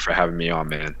appreciate you for having me on,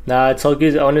 man. Nah, it's all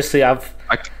good. Honestly, I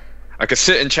could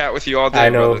sit and chat with you all day. I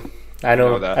know, brother. I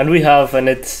know, and we have, and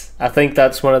I think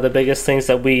that's one of the biggest things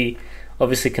that we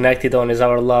obviously connected on is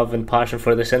our love and passion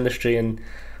for this industry and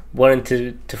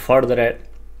wanting to further it.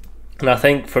 And I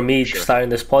think for me, starting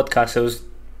this podcast, it was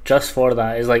just for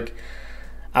that. It's like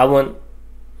I want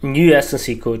new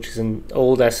S&C coaches and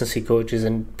old S&C coaches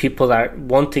and people that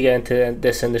want to get into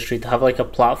this industry to have like a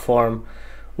platform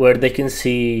where they can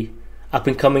see up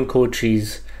and coming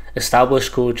coaches,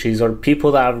 established coaches, or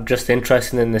people that are just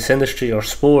interested in this industry or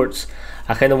sports.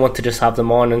 I kind of want to just have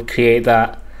them on and create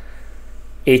that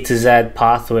A to Z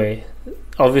pathway.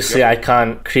 Obviously, I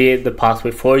can't create the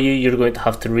pathway for you. You're going to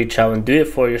have to reach out and do it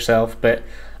for yourself, but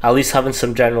at least having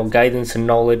some general guidance and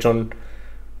knowledge on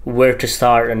where to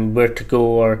start and where to go,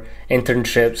 or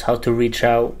internships, how to reach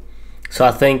out. So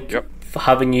I think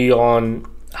having you on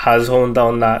has honed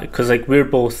down that, because like we're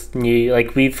both new,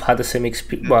 like we've had the same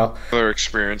other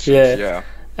experiences,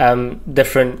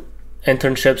 different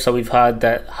internships that we've had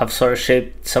that have sort of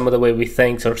shaped some of the way we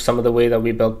think or some of the way that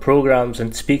we build programs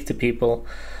and speak to people.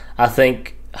 I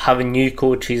think having new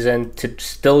coaches in to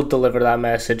still deliver that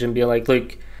message and be like,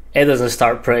 look, it doesn't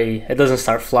start pretty, it doesn't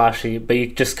start flashy, but you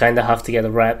just kind of have to get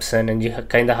the reps in, and you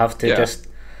kind of have to just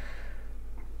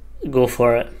go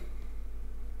for it.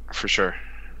 For sure,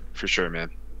 man.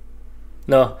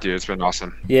 No, dude, it's been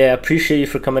awesome. Yeah, I appreciate you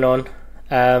for coming on.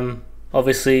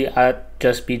 Obviously at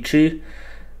Just Be True,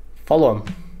 follow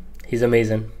him, he's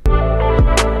amazing.